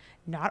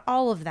 Not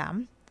all of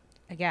them.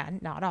 Again,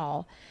 not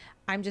all.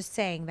 I'm just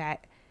saying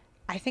that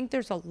I think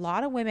there's a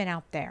lot of women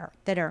out there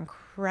that are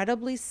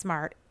incredibly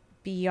smart,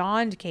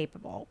 beyond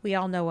capable. We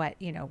all know what,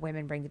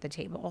 women bring to the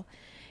table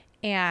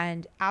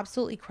and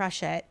absolutely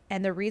crush it.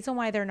 And the reason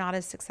why they're not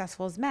as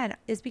successful as men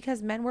is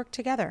because men work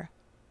together.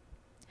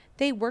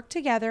 They work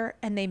together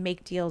and they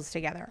make deals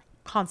together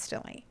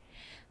constantly.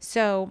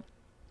 So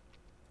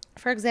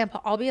for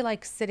example, I'll be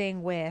like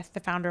sitting with the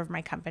founder of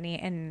my company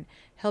and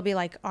he'll be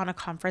like on a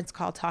conference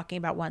call talking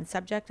about one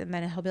subject. And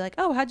then he'll be like,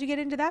 oh, how'd you get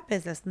into that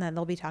business? And then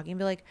they'll be talking and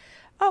be like,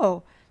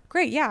 oh,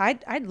 great. Yeah,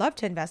 I'd love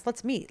to invest.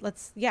 Let's meet.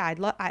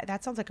 That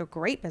sounds like a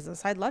great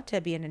business. I'd love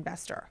to be an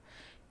investor.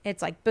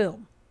 It's like,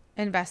 boom,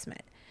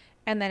 investment.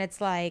 And then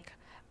it's like,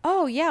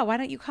 oh yeah, why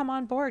don't you come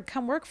on board?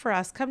 Come work for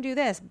us. Come do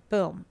this.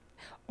 Boom.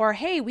 Or,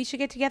 hey, we should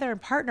get together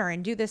and partner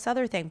and do this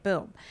other thing.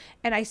 Boom.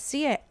 And I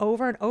see it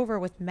over and over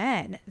with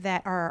men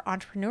that are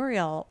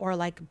entrepreneurial or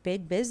like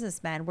big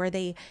businessmen where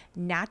they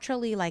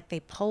naturally like they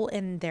pull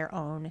in their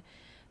own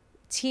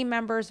team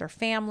members, their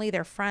family,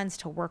 their friends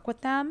to work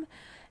with them.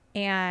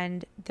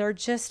 And they're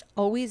just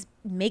always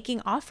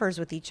making offers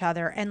with each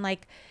other. And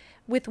like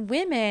with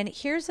women,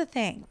 here's the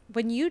thing.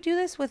 When you do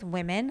this with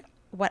women,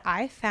 what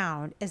I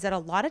found is that a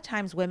lot of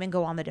times women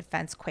go on the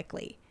defense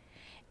quickly.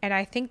 And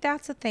I think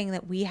that's the thing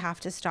that we have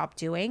to stop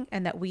doing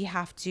and that we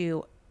have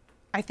to,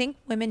 I think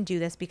women do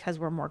this because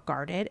we're more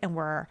guarded and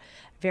we're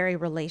very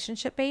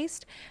relationship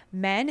based.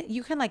 Men,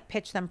 you can like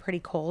pitch them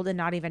pretty cold and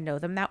not even know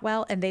them that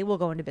well. And they will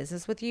go into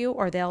business with you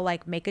or they'll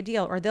like make a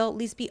deal or they'll at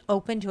least be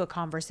open to a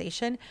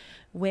conversation.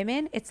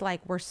 Women, it's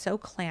like we're so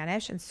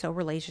clannish and so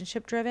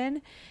relationship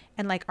driven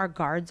and like our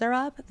guards are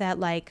up that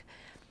like,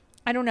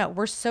 I don't know,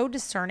 we're so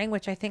discerning,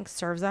 which I think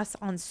serves us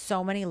on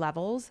so many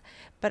levels,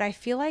 but I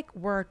feel like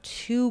we're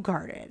too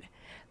guarded.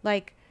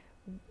 Like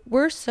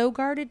we're so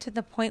guarded to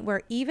the point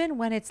where even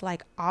when it's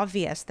like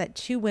obvious that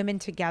two women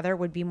together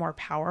would be more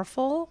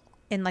powerful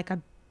in like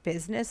a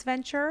business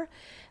venture,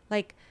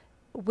 like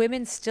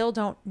women still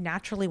don't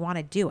naturally want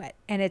to do it.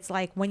 And it's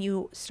like when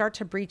you start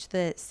to breach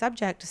the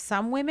subject,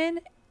 some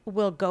women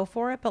will go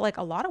for it, but like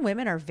a lot of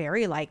women are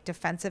very like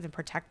defensive and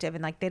protective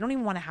and like they don't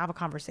even want to have a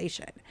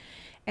conversation.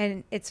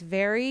 And it's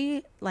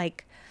very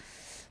like,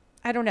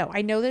 I don't know.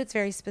 I know that it's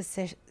very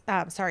specific,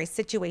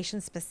 situation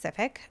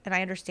specific, and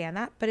I understand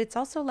that, but it's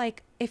also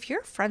like if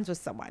you're friends with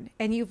someone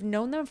and you've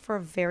known them for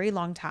a very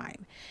long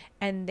time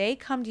and they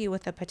come to you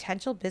with a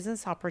potential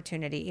business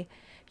opportunity,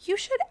 you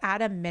should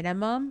at a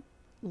minimum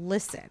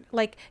listen,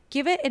 like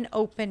give it an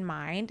open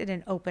mind and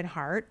an open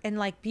heart and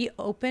like be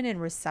open and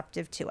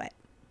receptive to it.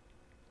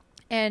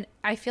 And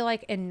I feel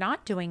like in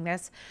not doing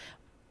this,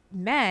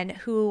 men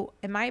who,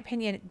 in my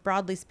opinion,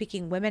 broadly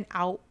speaking, women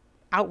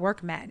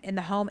outwork men in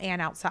the home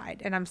and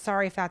outside. And I'm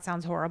sorry if that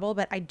sounds horrible,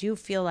 but I do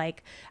feel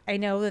like, I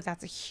know that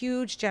that's a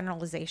huge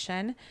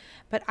generalization,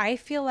 but I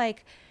feel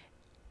like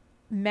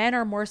men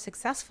are more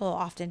successful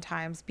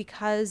oftentimes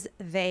because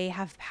they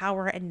have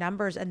power in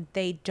numbers and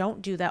they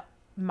don't do the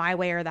my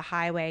way or the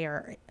highway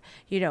or,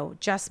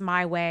 just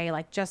my way,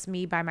 like just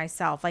me by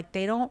myself. Like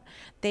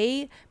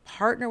they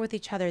partner with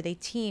each other, they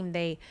team,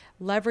 they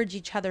leverage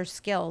each other's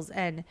skills.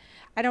 And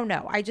I don't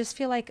know, I just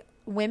feel like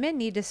women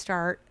need to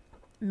start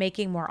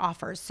making more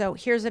offers. So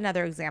here's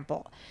another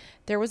example.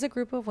 There was a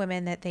group of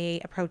women that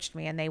they approached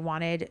me and they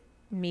wanted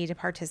me to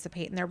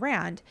participate in their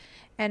brand.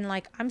 And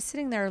like, I'm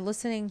sitting there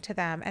listening to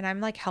them and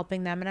I'm like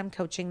helping them and I'm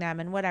coaching them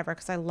and whatever,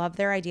 because I love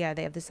their idea.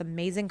 They have this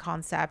amazing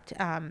concept.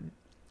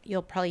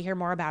 You'll probably hear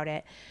more about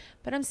it,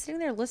 but I'm sitting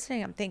there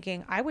listening. I'm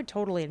thinking I would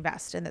totally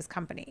invest in this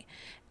company,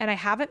 and I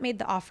haven't made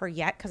the offer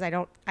yet because I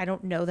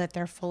don't know that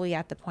they're fully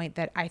at the point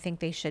that I think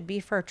they should be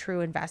for a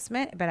true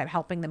investment, but I'm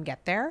helping them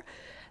get there.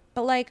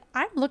 But like,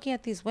 I'm looking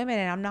at these women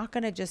and I'm not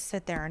going to just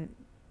sit there and,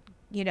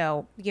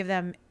 give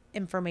them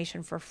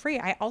information for free.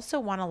 I also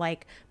want to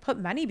like put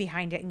money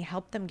behind it and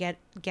help them get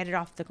it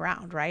off the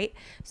ground. Right.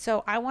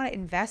 So I want to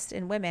invest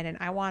in women and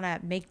I want to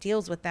make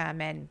deals with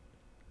them. And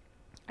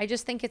I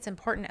just think it's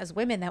important as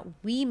women that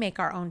we make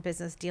our own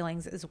business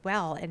dealings as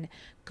well and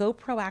go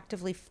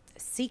proactively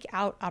seek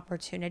out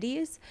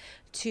opportunities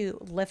to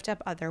lift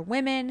up other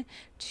women,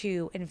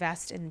 to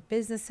invest in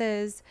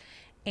businesses,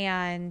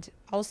 and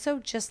also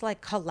just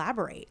like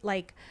collaborate.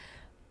 Like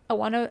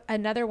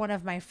another one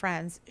of my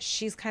friends,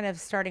 she's kind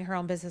of starting her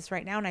own business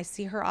right now, and I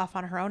see her off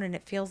on her own, and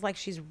it feels like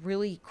she's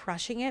really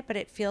crushing it. But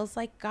it feels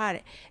like,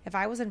 God, if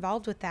I was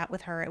involved with that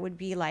with her, it would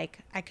be like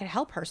I could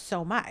help her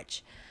so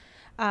much.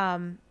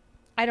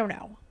 I don't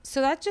know.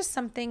 So that's just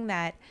something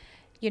that,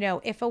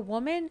 if a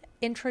woman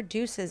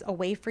introduces a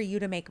way for you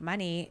to make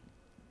money,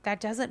 that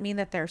doesn't mean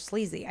that they're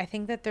sleazy. I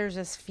think that there's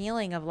this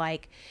feeling of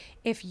like,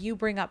 if you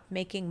bring up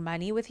making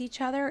money with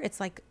each other, it's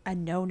like a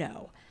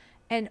no-no.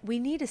 And we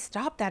need to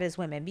stop that as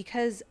women,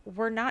 because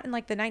we're not in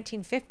like the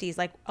 1950s.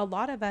 Like a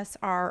lot of us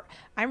are.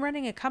 I'm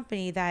running a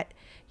company that,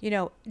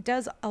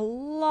 does a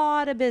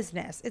lot of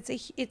business.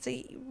 It's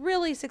a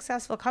really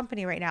successful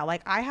company right now.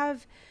 Like I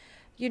have,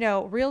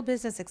 real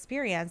business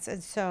experience.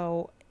 And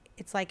so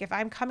it's like, if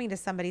I'm coming to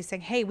somebody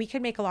saying, hey, we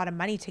can make a lot of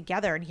money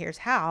together and here's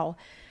how,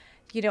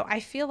 I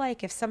feel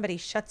like if somebody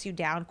shuts you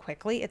down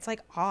quickly, it's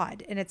like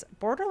odd and it's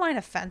borderline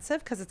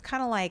offensive, because it's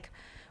kind of like,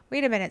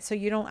 wait a minute, so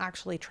you don't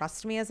actually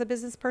trust me as a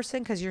business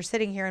person, because you're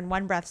sitting here in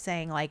one breath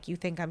saying like, you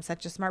think I'm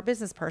such a smart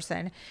business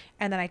person,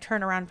 and then I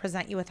turn around and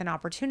present you with an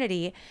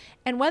opportunity,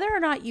 and whether or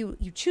not you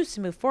choose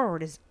to move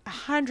forward is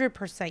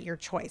 100% your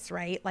choice,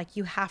 right? Like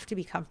you have to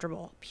be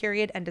comfortable,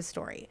 period, end of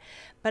story.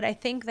 But I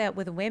think that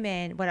with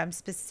women, what I'm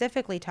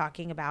specifically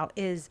talking about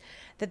is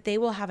that they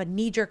will have a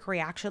knee-jerk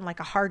reaction, like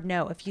a hard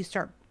no, if you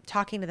start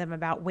talking to them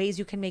about ways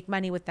you can make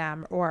money with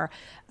them or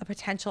a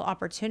potential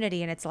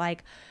opportunity. And it's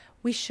like,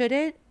 we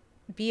shouldn't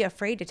be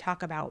afraid to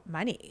talk about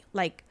money.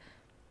 Like,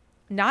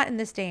 not in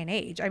this day and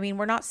age. I mean,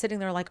 we're not sitting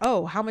there like,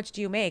 oh, how much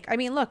do you make? I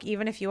mean, look,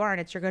 even if you are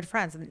and it's your good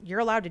friends, and you're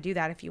allowed to do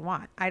that if you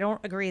want. I don't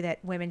agree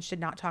that women should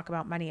not talk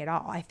about money at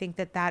all. I think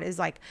that that is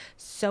like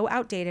so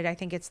outdated. I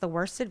think it's the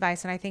worst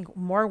advice. And I think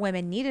more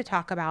women need to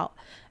talk about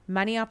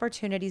money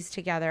opportunities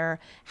together,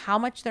 how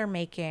much they're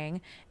making,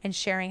 and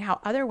sharing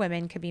how other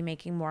women could be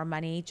making more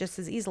money just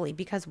as easily.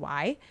 Because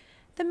why?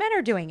 The men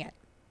are doing it.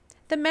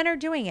 The men are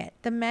doing it.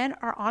 The men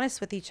are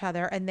honest with each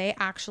other, and they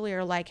actually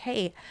are like,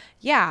 hey,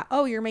 yeah,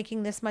 oh, you're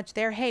making this much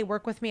there. Hey,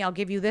 work with me. I'll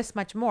give you this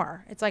much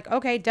more. It's like,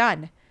 okay,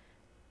 done.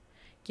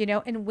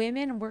 And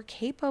women, we're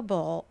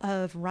capable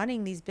of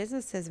running these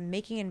businesses and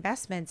making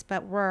investments,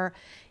 but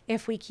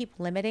if we keep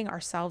limiting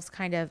ourselves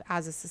kind of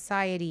as a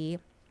society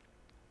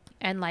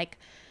and like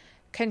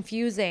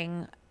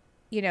confusing,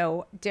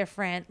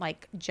 different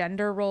like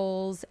gender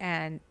roles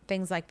and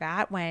things like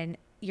that, when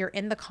you're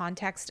in the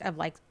context of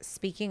like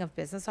speaking of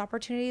business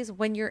opportunities,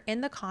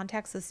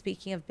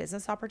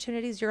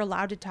 you're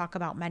allowed to talk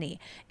about money,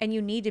 and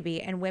you need to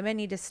be, and women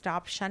need to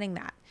stop shunning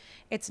that.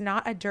 It's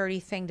not a dirty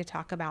thing to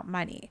talk about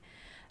money.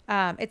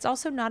 It's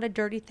also not a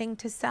dirty thing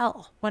to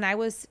sell. When I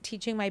was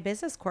teaching my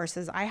business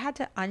courses, I had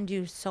to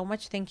undo so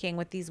much thinking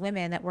with these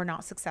women that were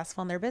not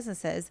successful in their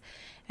businesses.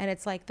 And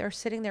it's like, they're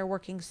sitting there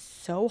working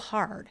so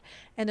hard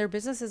and their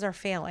businesses are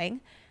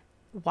failing.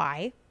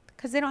 Why?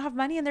 Because they don't have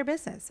money in their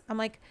business. I'm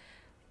like,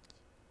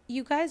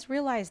 you guys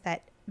realize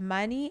that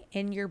money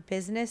in your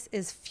business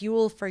is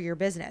fuel for your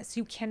business.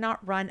 You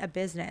cannot run a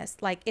business.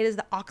 Like, it is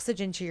the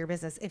oxygen to your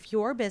business. If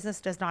your business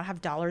does not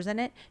have dollars in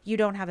it, you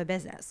don't have a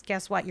business.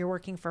 Guess what? You're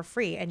working for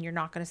free and you're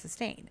not going to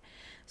sustain.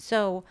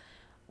 So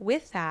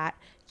with that,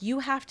 you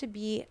have to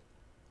be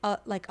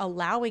like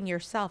allowing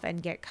yourself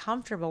and get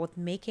comfortable with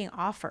making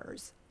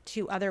offers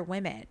to other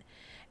women.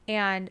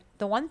 And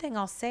the one thing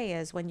I'll say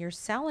is, when you're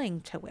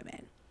selling to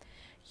women,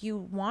 you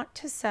want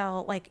to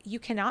sell, like, you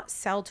cannot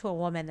sell to a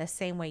woman the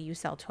same way you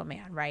sell to a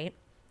man, right?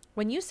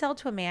 When you sell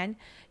to a man,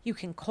 you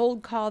can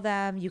cold call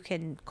them, you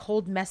can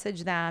cold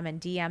message them and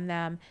DM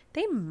them.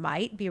 They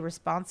might be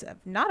responsive.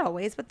 Not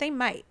always, but they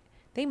might.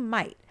 They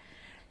might.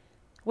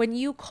 When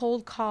you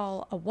cold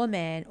call a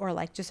woman or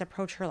like just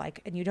approach her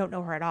like, and you don't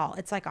know her at all,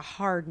 it's like a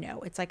hard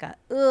no. It's like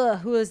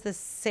who is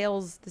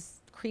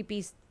this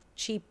creepy,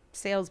 cheap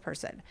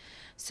salesperson?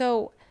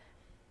 So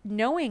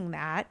knowing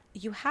that,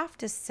 you have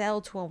to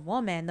sell to a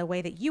woman the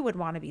way that you would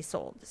want to be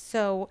sold.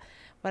 So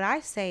what I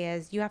say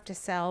is, you have to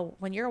sell,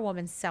 when you're a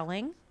woman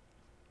selling,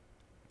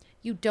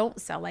 you don't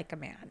sell like a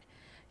man.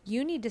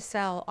 You need to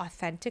sell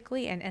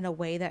authentically and in a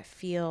way that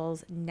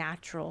feels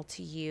natural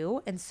to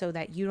you, and so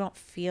that you don't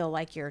feel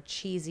like you're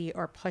cheesy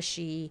or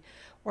pushy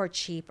or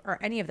cheap or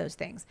any of those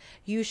things.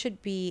 You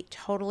should be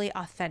totally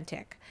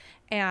authentic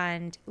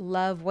and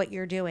love what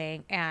you're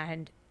doing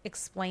and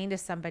explain to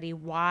somebody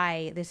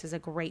why this is a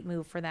great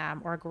move for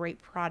them or a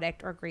great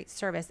product or a great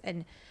service,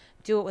 and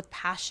do it with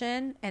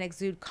passion and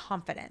exude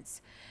confidence.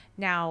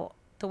 Now,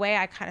 the way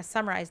I kind of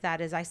summarize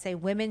that is, I say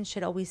women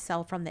should always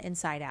sell from the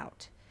inside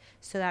out.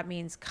 So that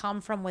means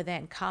come from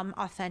within, come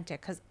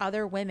authentic, because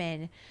other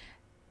women,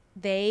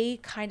 they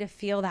kind of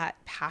feel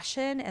that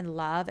passion and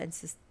love and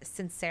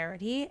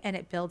sincerity, and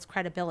it builds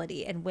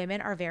credibility. And women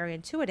are very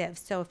intuitive.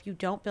 So if you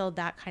don't build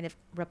that kind of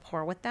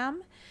rapport with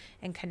them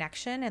and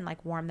connection and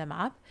like warm them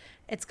up,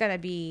 it's going to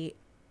be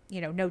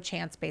no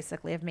chance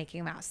basically of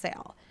making that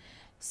sale.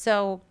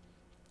 So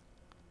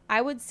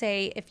I would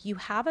say if you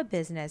have a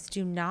business,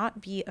 do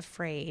not be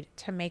afraid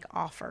to make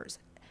offers.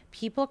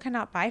 People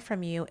cannot buy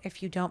from you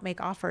if you don't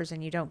make offers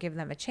and you don't give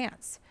them a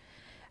chance.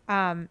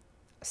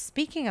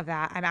 Speaking of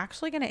that, I'm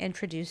actually going to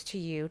introduce to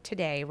you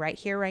today, right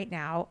here, right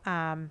now.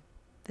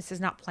 This is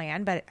not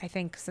planned, but I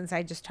think since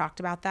I just talked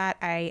about that,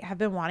 I have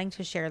been wanting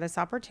to share this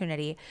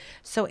opportunity.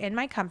 So in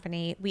my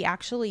company, we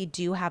actually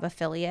do have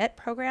affiliate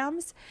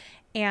programs.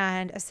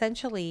 And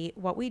essentially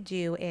what we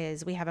do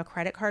is we have a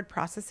credit card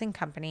processing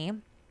company.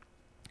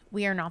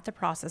 We are not the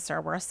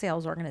processor. We're a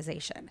sales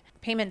organization,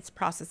 payments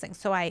processing.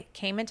 So I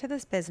came into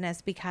this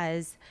business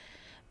because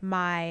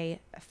my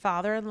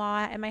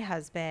father-in-law and my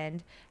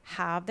husband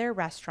have their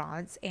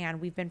restaurants,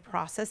 and we've been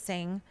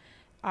processing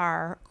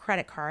our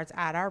credit cards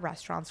at our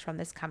restaurants from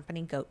this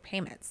company, Goat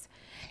Payments.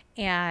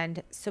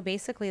 And so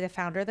basically the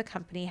founder of the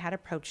company had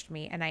approached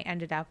me, and I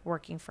ended up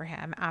working for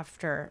him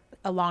after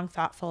a long,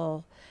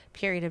 thoughtful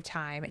period of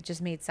time. It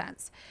just made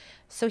sense.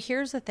 So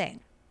here's the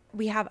thing.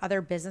 We have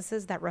other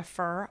businesses that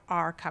refer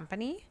our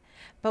company,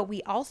 but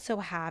we also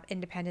have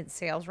independent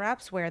sales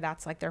reps where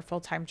that's like their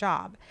full-time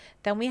job.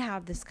 Then we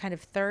have this kind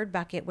of third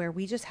bucket where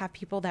we just have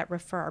people that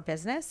refer our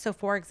business. So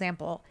for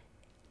example,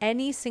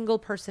 any single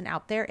person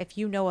out there, if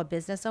you know a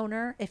business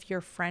owner, if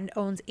your friend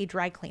owns a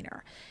dry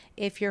cleaner,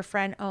 if your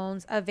friend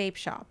owns a vape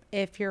shop,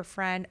 if your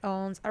friend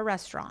owns a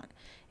restaurant,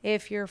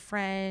 if your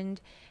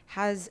friend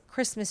has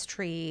Christmas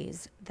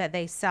trees that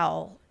they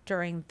sell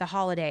during the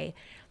holiday,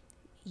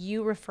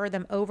 you refer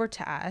them over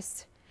to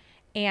us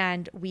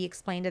and we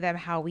explain to them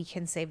how we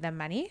can save them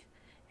money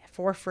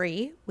for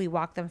free. We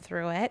walk them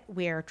through it.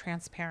 We're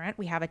transparent.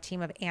 We have a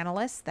team of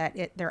analysts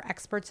they're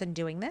experts in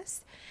doing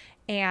this.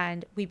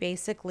 And we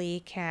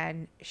basically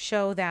can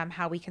show them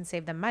how we can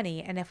save them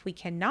money. And if we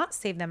cannot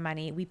save them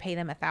money, we pay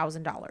them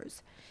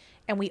 $1,000.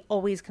 And we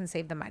always can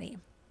save them money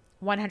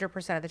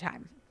 100% of the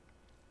time.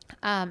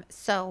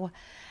 So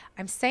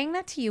I'm saying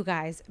that to you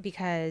guys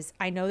because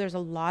I know there's a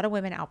lot of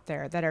women out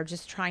there that are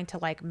just trying to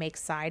like make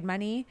side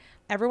money.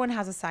 Everyone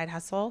has a side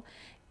hustle,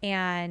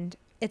 and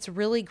it's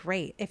really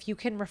great. If you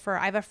can refer,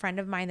 I have a friend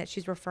of mine that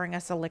she's referring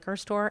us a liquor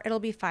store.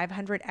 It'll be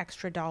 $500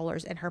 extra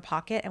in her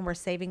pocket, and we're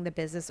saving the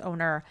business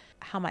owner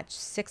how much?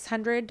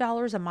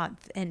 $600 a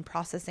month in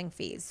processing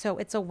fees. So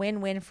it's a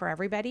win-win for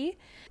everybody.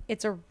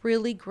 It's a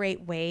really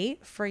great way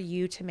for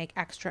you to make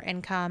extra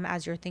income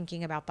as you're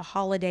thinking about the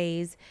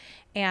holidays.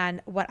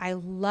 And what I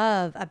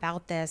love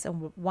about this,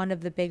 and one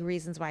of the big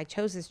reasons why I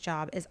chose this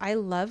job, is I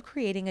love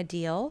creating a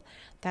deal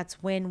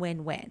that's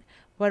win-win-win.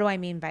 What do I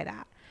mean by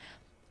that?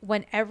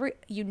 Whenever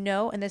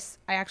and this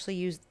I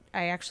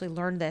actually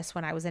learned this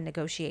when I was in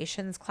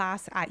negotiations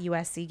class at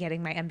USC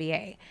getting my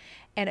MBA.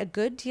 And a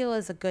good deal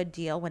is a good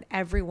deal when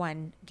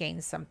everyone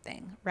gains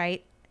something,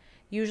 right?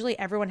 Usually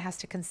everyone has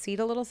to concede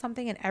a little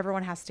something and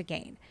everyone has to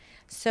gain.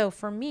 So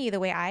for me, the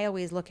way I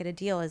always look at a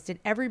deal is, did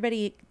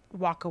everybody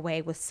walk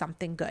away with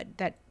something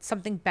good,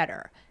 something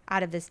better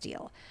out of this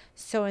deal?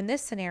 So in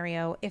this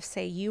scenario, if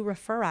say you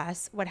refer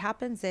us, what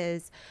happens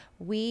is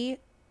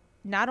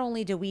not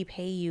only do we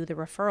pay you the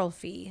referral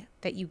fee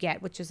that you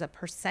get, which is a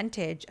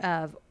percentage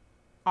of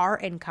our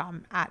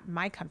income at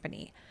my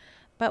company,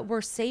 but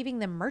we're saving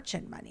the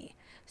merchant money.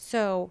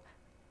 So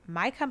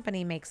my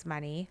company makes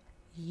money,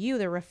 you,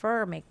 the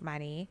referrer, make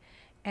money,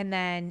 and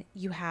then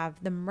you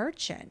have the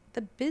merchant,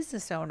 the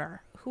business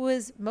owner, who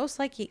is most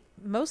likely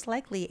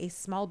a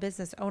small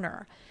business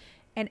owner.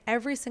 And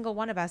every single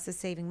one of us is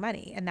saving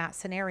money in that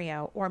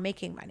scenario or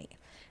making money.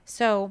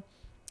 So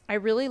I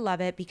really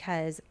love it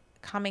because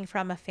coming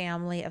from a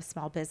family of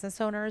small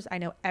business owners, I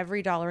know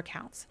every dollar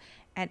counts,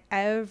 and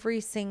every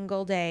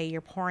single day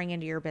you're pouring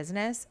into your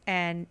business.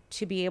 And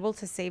to be able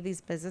to save these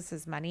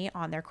businesses money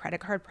on their credit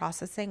card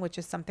processing, which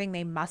is something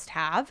they must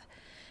have,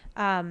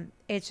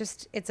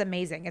 it's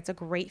amazing. It's a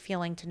great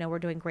feeling to know we're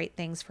doing great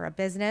things for a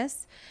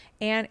business.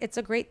 And it's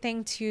a great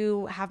thing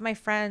to have my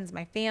friends,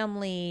 my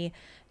family,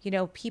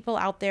 people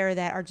out there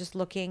that are just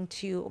looking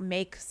to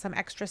make some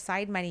extra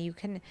side money. You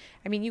can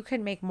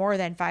make more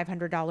than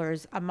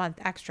 $500 a month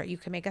extra. You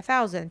can make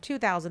 $1,000,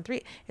 $2,000,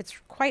 $3,000. It's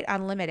quite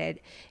unlimited.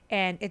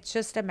 And it's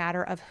just a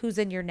matter of who's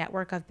in your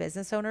network of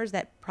business owners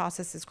that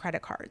processes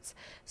credit cards.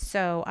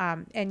 So,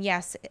 and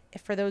yes,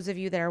 for those of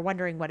you that are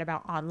wondering, what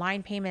about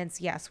online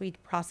payments? Yes, we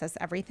process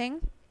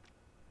everything.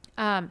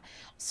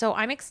 So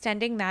I'm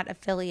extending that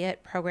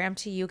affiliate program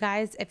to you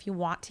guys. If you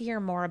want to hear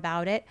more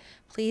about it,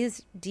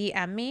 please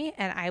DM me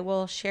and I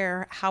will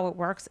share how it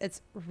works.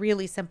 It's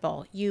really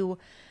simple. You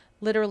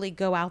literally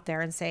go out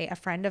there and say, a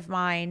friend of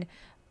mine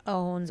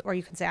owns, or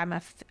you can say,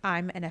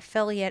 I'm an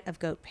affiliate of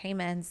Goat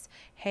Payments.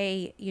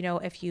 Hey,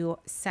 if you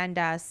send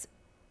us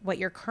what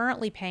you're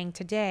currently paying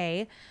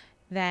today,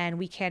 then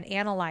we can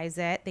analyze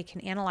it. They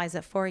can analyze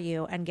it for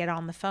you and get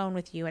on the phone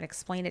with you and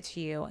explain it to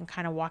you and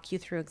kind of walk you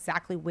through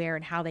exactly where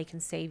and how they can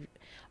save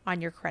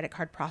on your credit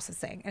card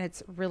processing. And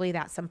it's really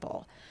that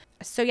simple.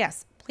 So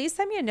yes, please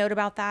send me a note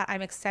about that.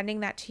 I'm extending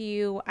that to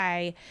you.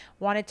 I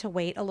wanted to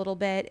wait a little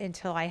bit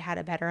until I had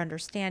a better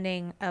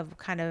understanding of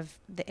kind of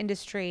the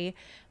industry.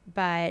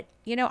 But,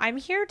 I'm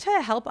here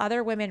to help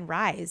other women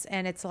rise.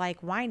 And it's like,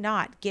 why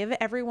not? Give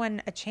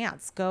everyone a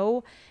chance.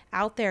 Go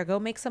out there, go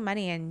make some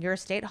money. And you're a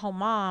stay-at-home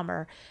mom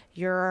or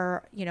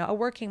you're, a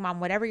working mom,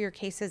 whatever your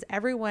case is,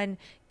 everyone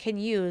can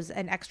use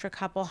an extra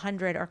couple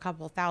hundred or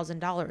couple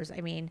 $1,000s.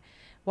 I mean,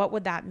 what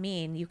would that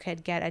mean? You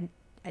could get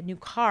a new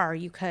car.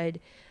 You could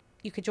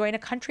join a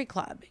country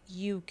club.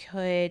 You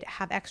could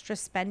have extra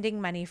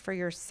spending money for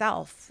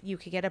yourself. You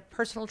could get a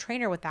personal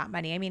trainer with that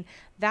money. I mean,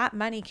 that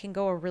money can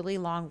go a really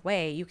long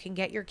way. You can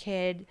get your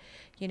kid,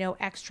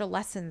 extra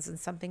lessons in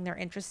something they're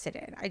interested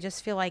in. I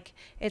just feel like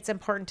it's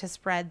important to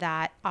spread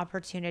that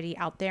opportunity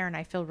out there, and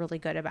I feel really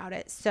good about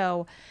it.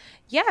 So,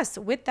 yes,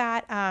 with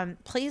that,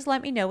 please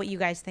let me know what you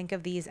guys think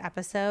of these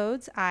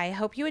episodes. I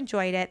hope you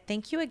enjoyed it.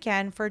 Thank you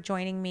again for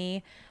joining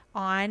me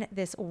on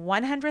this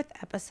 100th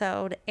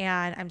episode,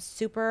 and I'm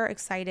super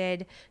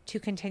excited to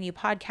continue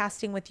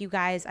podcasting with you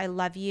guys. I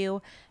love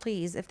you.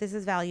 Please, if this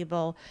is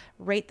valuable,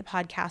 rate the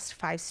podcast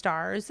 5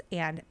 stars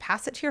and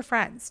pass it to your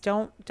friends.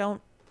 Don't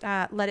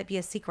let it be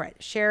a secret.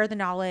 Share the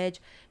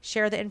knowledge,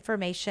 share the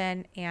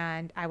information,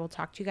 and I will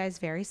talk to you guys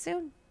very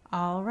soon.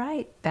 All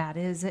right, that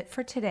is it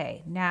for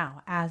today.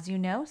 Now, as you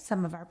know,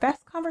 some of our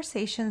best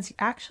conversations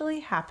actually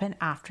happen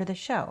after the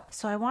show.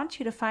 So I want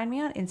you to find me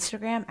on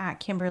Instagram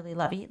at Kimberly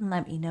Lovey and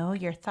let me know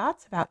your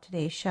thoughts about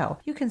today's show.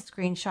 You can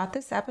screenshot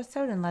this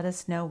episode and let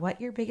us know what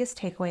your biggest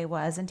takeaway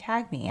was and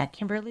tag me at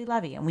Kimberly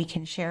Lovey and we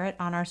can share it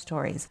on our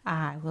stories.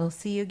 I will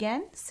see you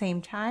again,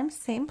 same time,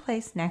 same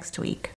place next week.